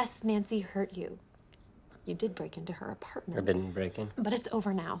 Yes, Nancy hurt you. You did break into her apartment. I didn't break in. But it's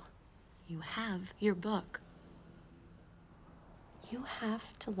over now. You have your book. You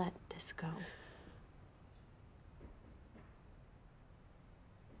have to let this go.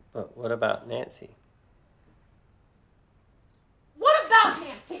 But what about Nancy? What about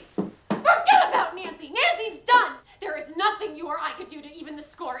Nancy? Forget about Nancy! Nancy's done! There is nothing you or I could do to even the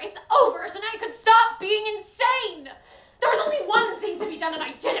score. It's over, so now you could stop being insane! There was only one thing to be done and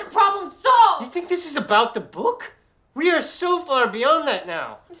I did it! Problem solved! You think this is about the book? We are so far beyond that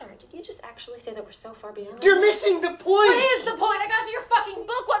now. I'm sorry, did you just actually say that we're so far beyond You're missing the point! What is the point? I got you your fucking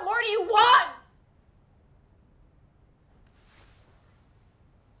book. What more do you want?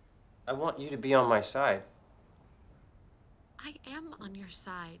 I want you to be on my side. I am on your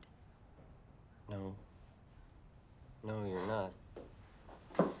side. No. No, you're not.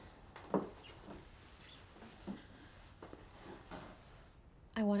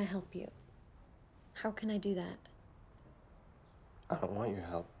 I want to help you. How can I do that? I don't want your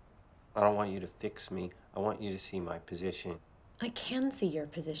help. I don't want you to fix me. I want you to see my position. I can see your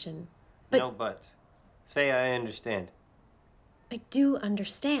position, but... No buts. Say I understand. I do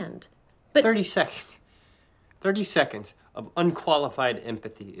understand, but... 30 seconds. 30 seconds of unqualified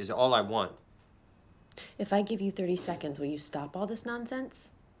empathy is all I want. If I give you 30 seconds, will you stop all this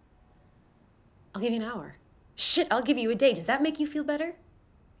nonsense? I'll give you an hour. Shit, I'll give you a day. Does that make you feel better?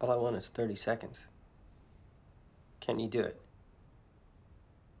 All I want is 30 seconds. Can you do it?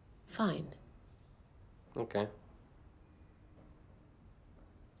 Fine. Okay.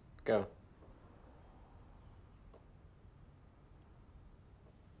 Go.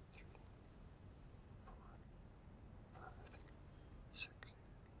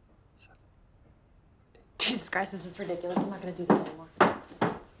 Jesus Christ, this is ridiculous. I'm not gonna do this anymore.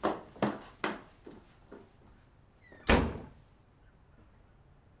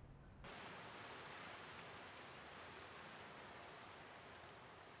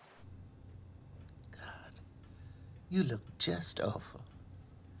 You look just awful.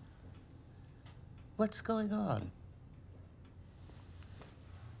 What's going on?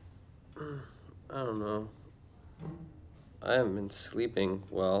 I don't know. I haven't been sleeping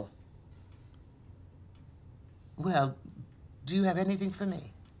well. Well, do you have anything for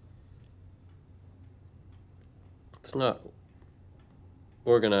me? It's not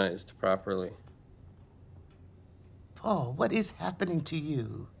organized properly. Paul, what is happening to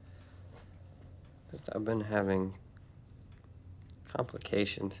you? I've been having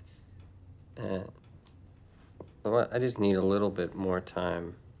complications. And well, I just need a little bit more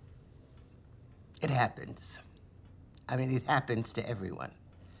time. It happens. I mean, it happens to everyone.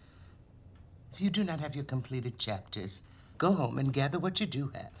 If you do not have your completed chapters, go home and gather what you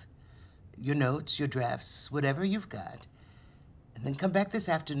do have. Your notes, your drafts, whatever you've got. And then come back this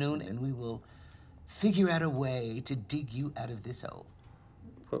afternoon and we will figure out a way to dig you out of this hole.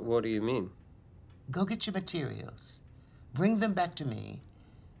 What do you mean? Go get your materials. Bring them back to me,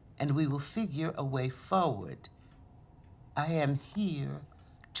 and we will figure a way forward. I am here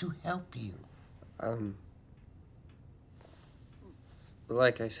to help you.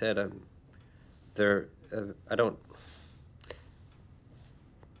 Like I said, they're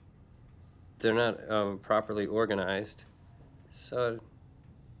not properly organized, so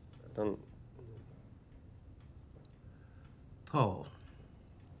I don't. Paul,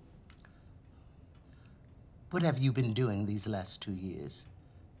 what have you been doing these last 2 years?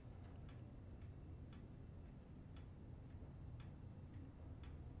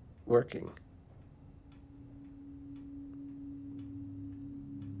 working.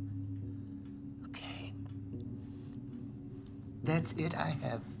 Okay. That's it. I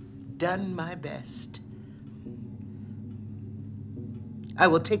have done my best. I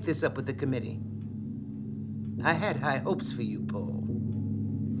will take this up with the committee. I had high hopes for you, Paul.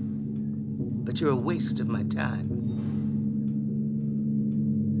 But you're a waste of my time.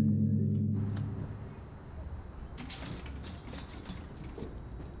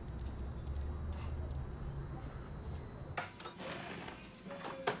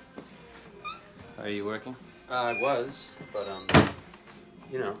 Are you working? I was, but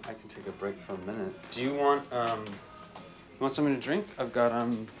you know, I can take a break for a minute. Do you want something to drink? I've got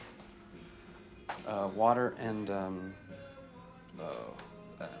water and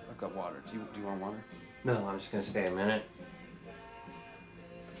I've got water. Do you want water? No, I'm just gonna stay a minute.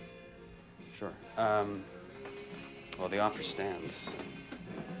 Sure. Well, the offer stands.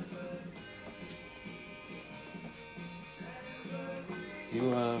 Do you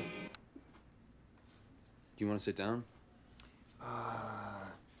want to sit down?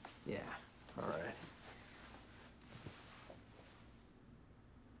 Yeah, all right.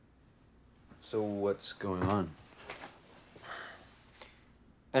 So what's going on?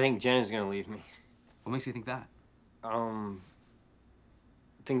 I think Jenna's gonna leave me. What makes you think that?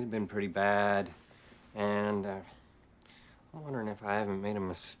 Things have been pretty bad, and I'm wondering if I haven't made a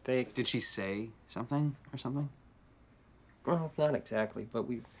mistake. Did she say something or something? Well, not exactly, but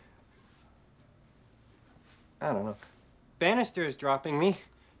I don't know. Bannister's dropping me.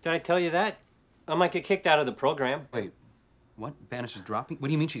 Did I tell you that? I might get kicked out of the program. Wait, what? Bannister's dropping? What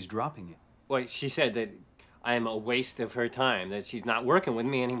do you mean she's dropping you? Well, she said that I am a waste of her time, that she's not working with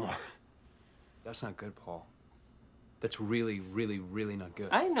me anymore. That's not good, Paul. That's really, really, really not good.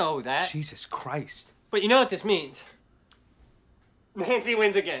 I know that. Jesus Christ. But you know what this means? Nancy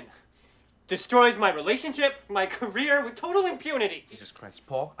wins again. Destroys my relationship, my career with total impunity. Jesus Christ,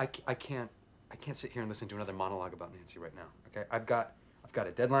 Paul, I can't sit here and listen to another monologue about Nancy right now. Okay, I've got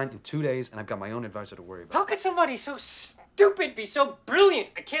a deadline in 2 days, and I've got my own advisor to worry about. How could somebody so stupid be so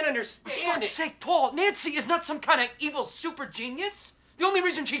brilliant? I can't understand For fuck's sake, Paul, Nancy is not some kind of evil super genius. The only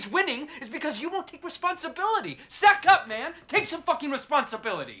reason she's winning is because you won't take responsibility. Sack up, man. Take some fucking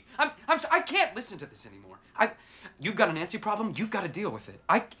responsibility. I can't listen to this anymore. You've got a Nancy problem. You've got to deal with it.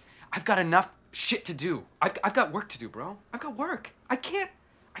 I've got enough shit to do. I've got work to do, bro. I've got work. I can't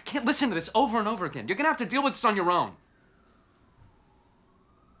listen to this over and over again. You're gonna have to deal with this on your own.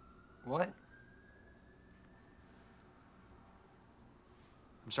 What?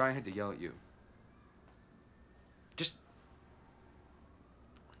 I'm sorry I had to yell at you. Just,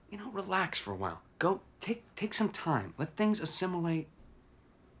 relax for a while. Go, take some time. Let things assimilate.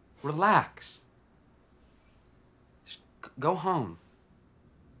 Relax. Just go home.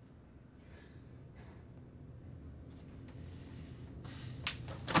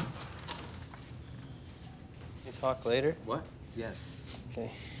 You talk later? What? Yes.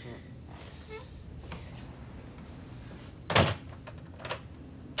 Okay. Sure.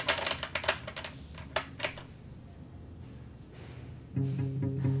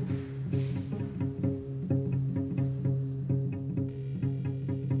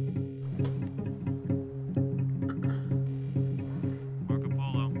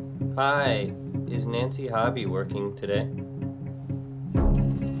 Hi, is Nancy Hobby working today?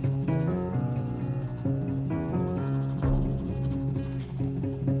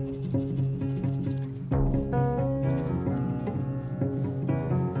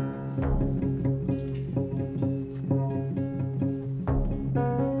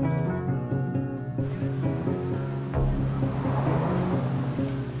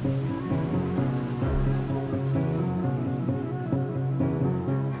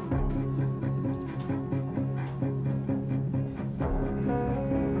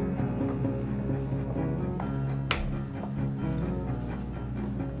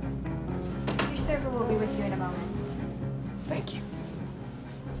 Your server will be with you in a moment. Thank you.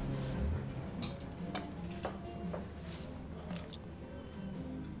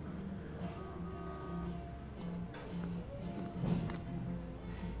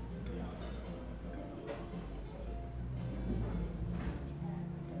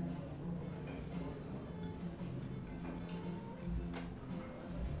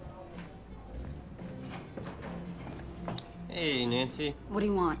 Hey, Nancy. What do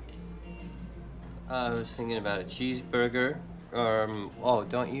you want? I was thinking about a cheeseburger. Oh,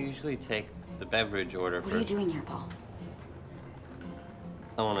 don't you usually take the beverage order What are you doing here, Paul?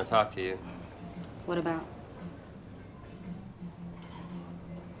 I want to talk to you. What about?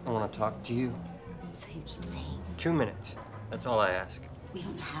 I want to talk to you. So you keep saying. 2 minutes. That's all I ask. We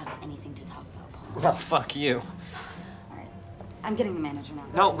don't have anything to talk about, Paul. Well, fuck you. All right. I'm getting the manager now.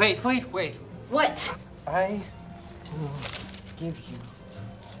 No, wait. What? I will give you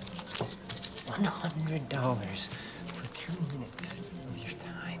 $100 for 2 minutes of your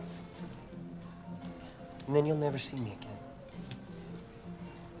time. And then you'll never see me again.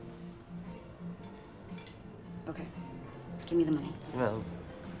 Okay. Give me the money. No.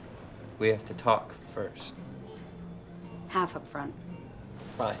 We have to talk first. Half up front.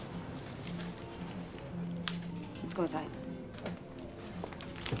 Fine. Let's go outside.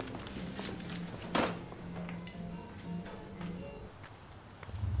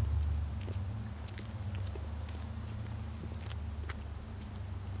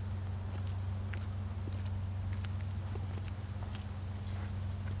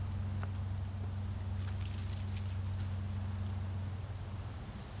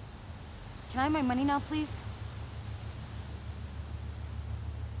 Can I have my money now, please?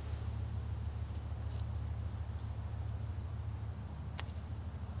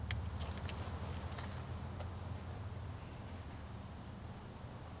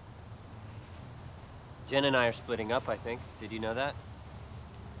 Jen and I are splitting up, I think. Did you know that?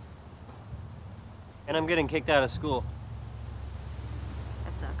 And I'm getting kicked out of school.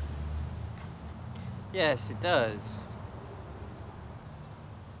 That sucks. Yes, it does.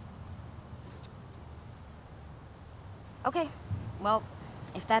 Okay. Well,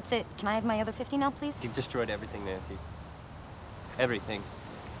 if that's it, can I have my other 50 now, please? You've destroyed everything, Nancy. Everything.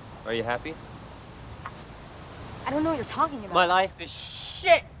 Are you happy? I don't know what you're talking about. My life is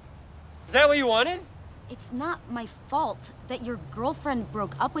shit! Is that what you wanted? It's not my fault that your girlfriend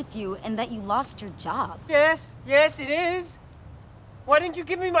broke up with you and that you lost your job. Yes, it is. Why didn't you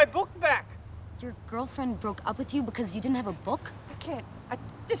give me my book back? Your girlfriend broke up with you because you didn't have a book? I can't.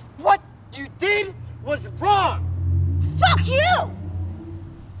 What you did was wrong! Fuck you!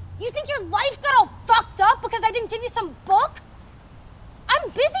 You think your life got all fucked up because I didn't give you some book? I'm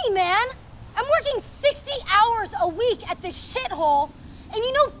busy, man. I'm working 60 hours a week at this shithole, and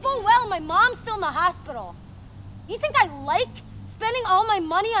you know full well my mom's still in the hospital. You think I like spending all my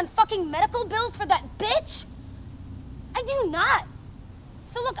money on fucking medical bills for that bitch? I do not.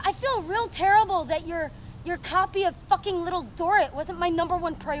 So look, I feel real terrible that your copy of fucking Little Dorrit wasn't my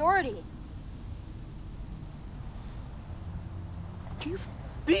 #1 priority. You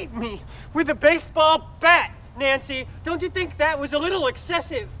beat me with a baseball bat, Nancy. Don't you think that was a little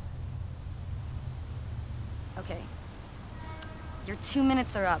excessive? Okay. Your 2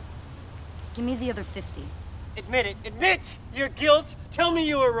 minutes are up. Give me the other 50. Admit it. Admit your guilt. Tell me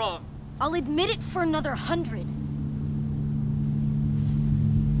you were wrong. I'll admit it for another 100.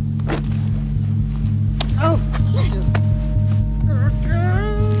 Oh, Jesus.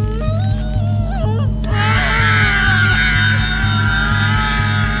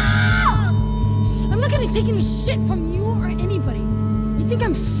 I'm not gonna take any shit from you or anybody. You think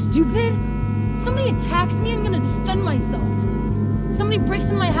I'm stupid? Somebody attacks me, I'm gonna defend myself. Somebody breaks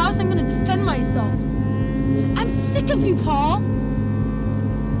in my house, I'm gonna defend myself. I'm sick of you, Paul.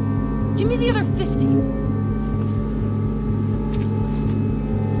 Give me the other 50.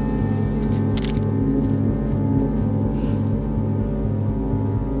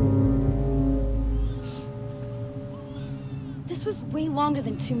 This was way longer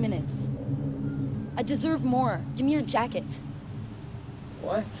than 2 minutes. I deserve more. Give me your jacket.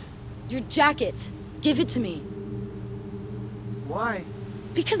 What? Your jacket. Give it to me. Why?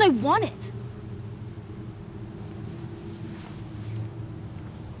 Because I want it.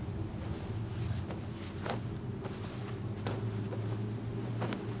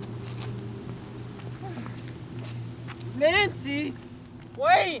 Nancy!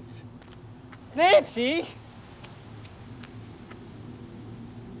 Wait! Nancy!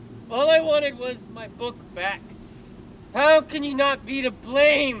 All I wanted was my book back. How can you not be to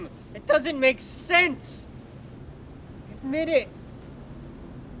blame? It doesn't make sense. Admit it.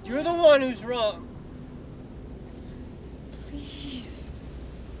 You're the one who's wrong. Please.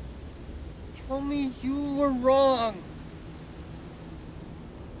 Tell me you were wrong.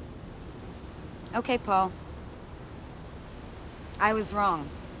 Okay, Paul. I was wrong.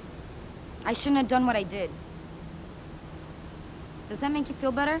 I shouldn't have done what I did. Does that make you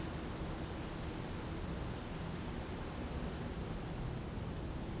feel better?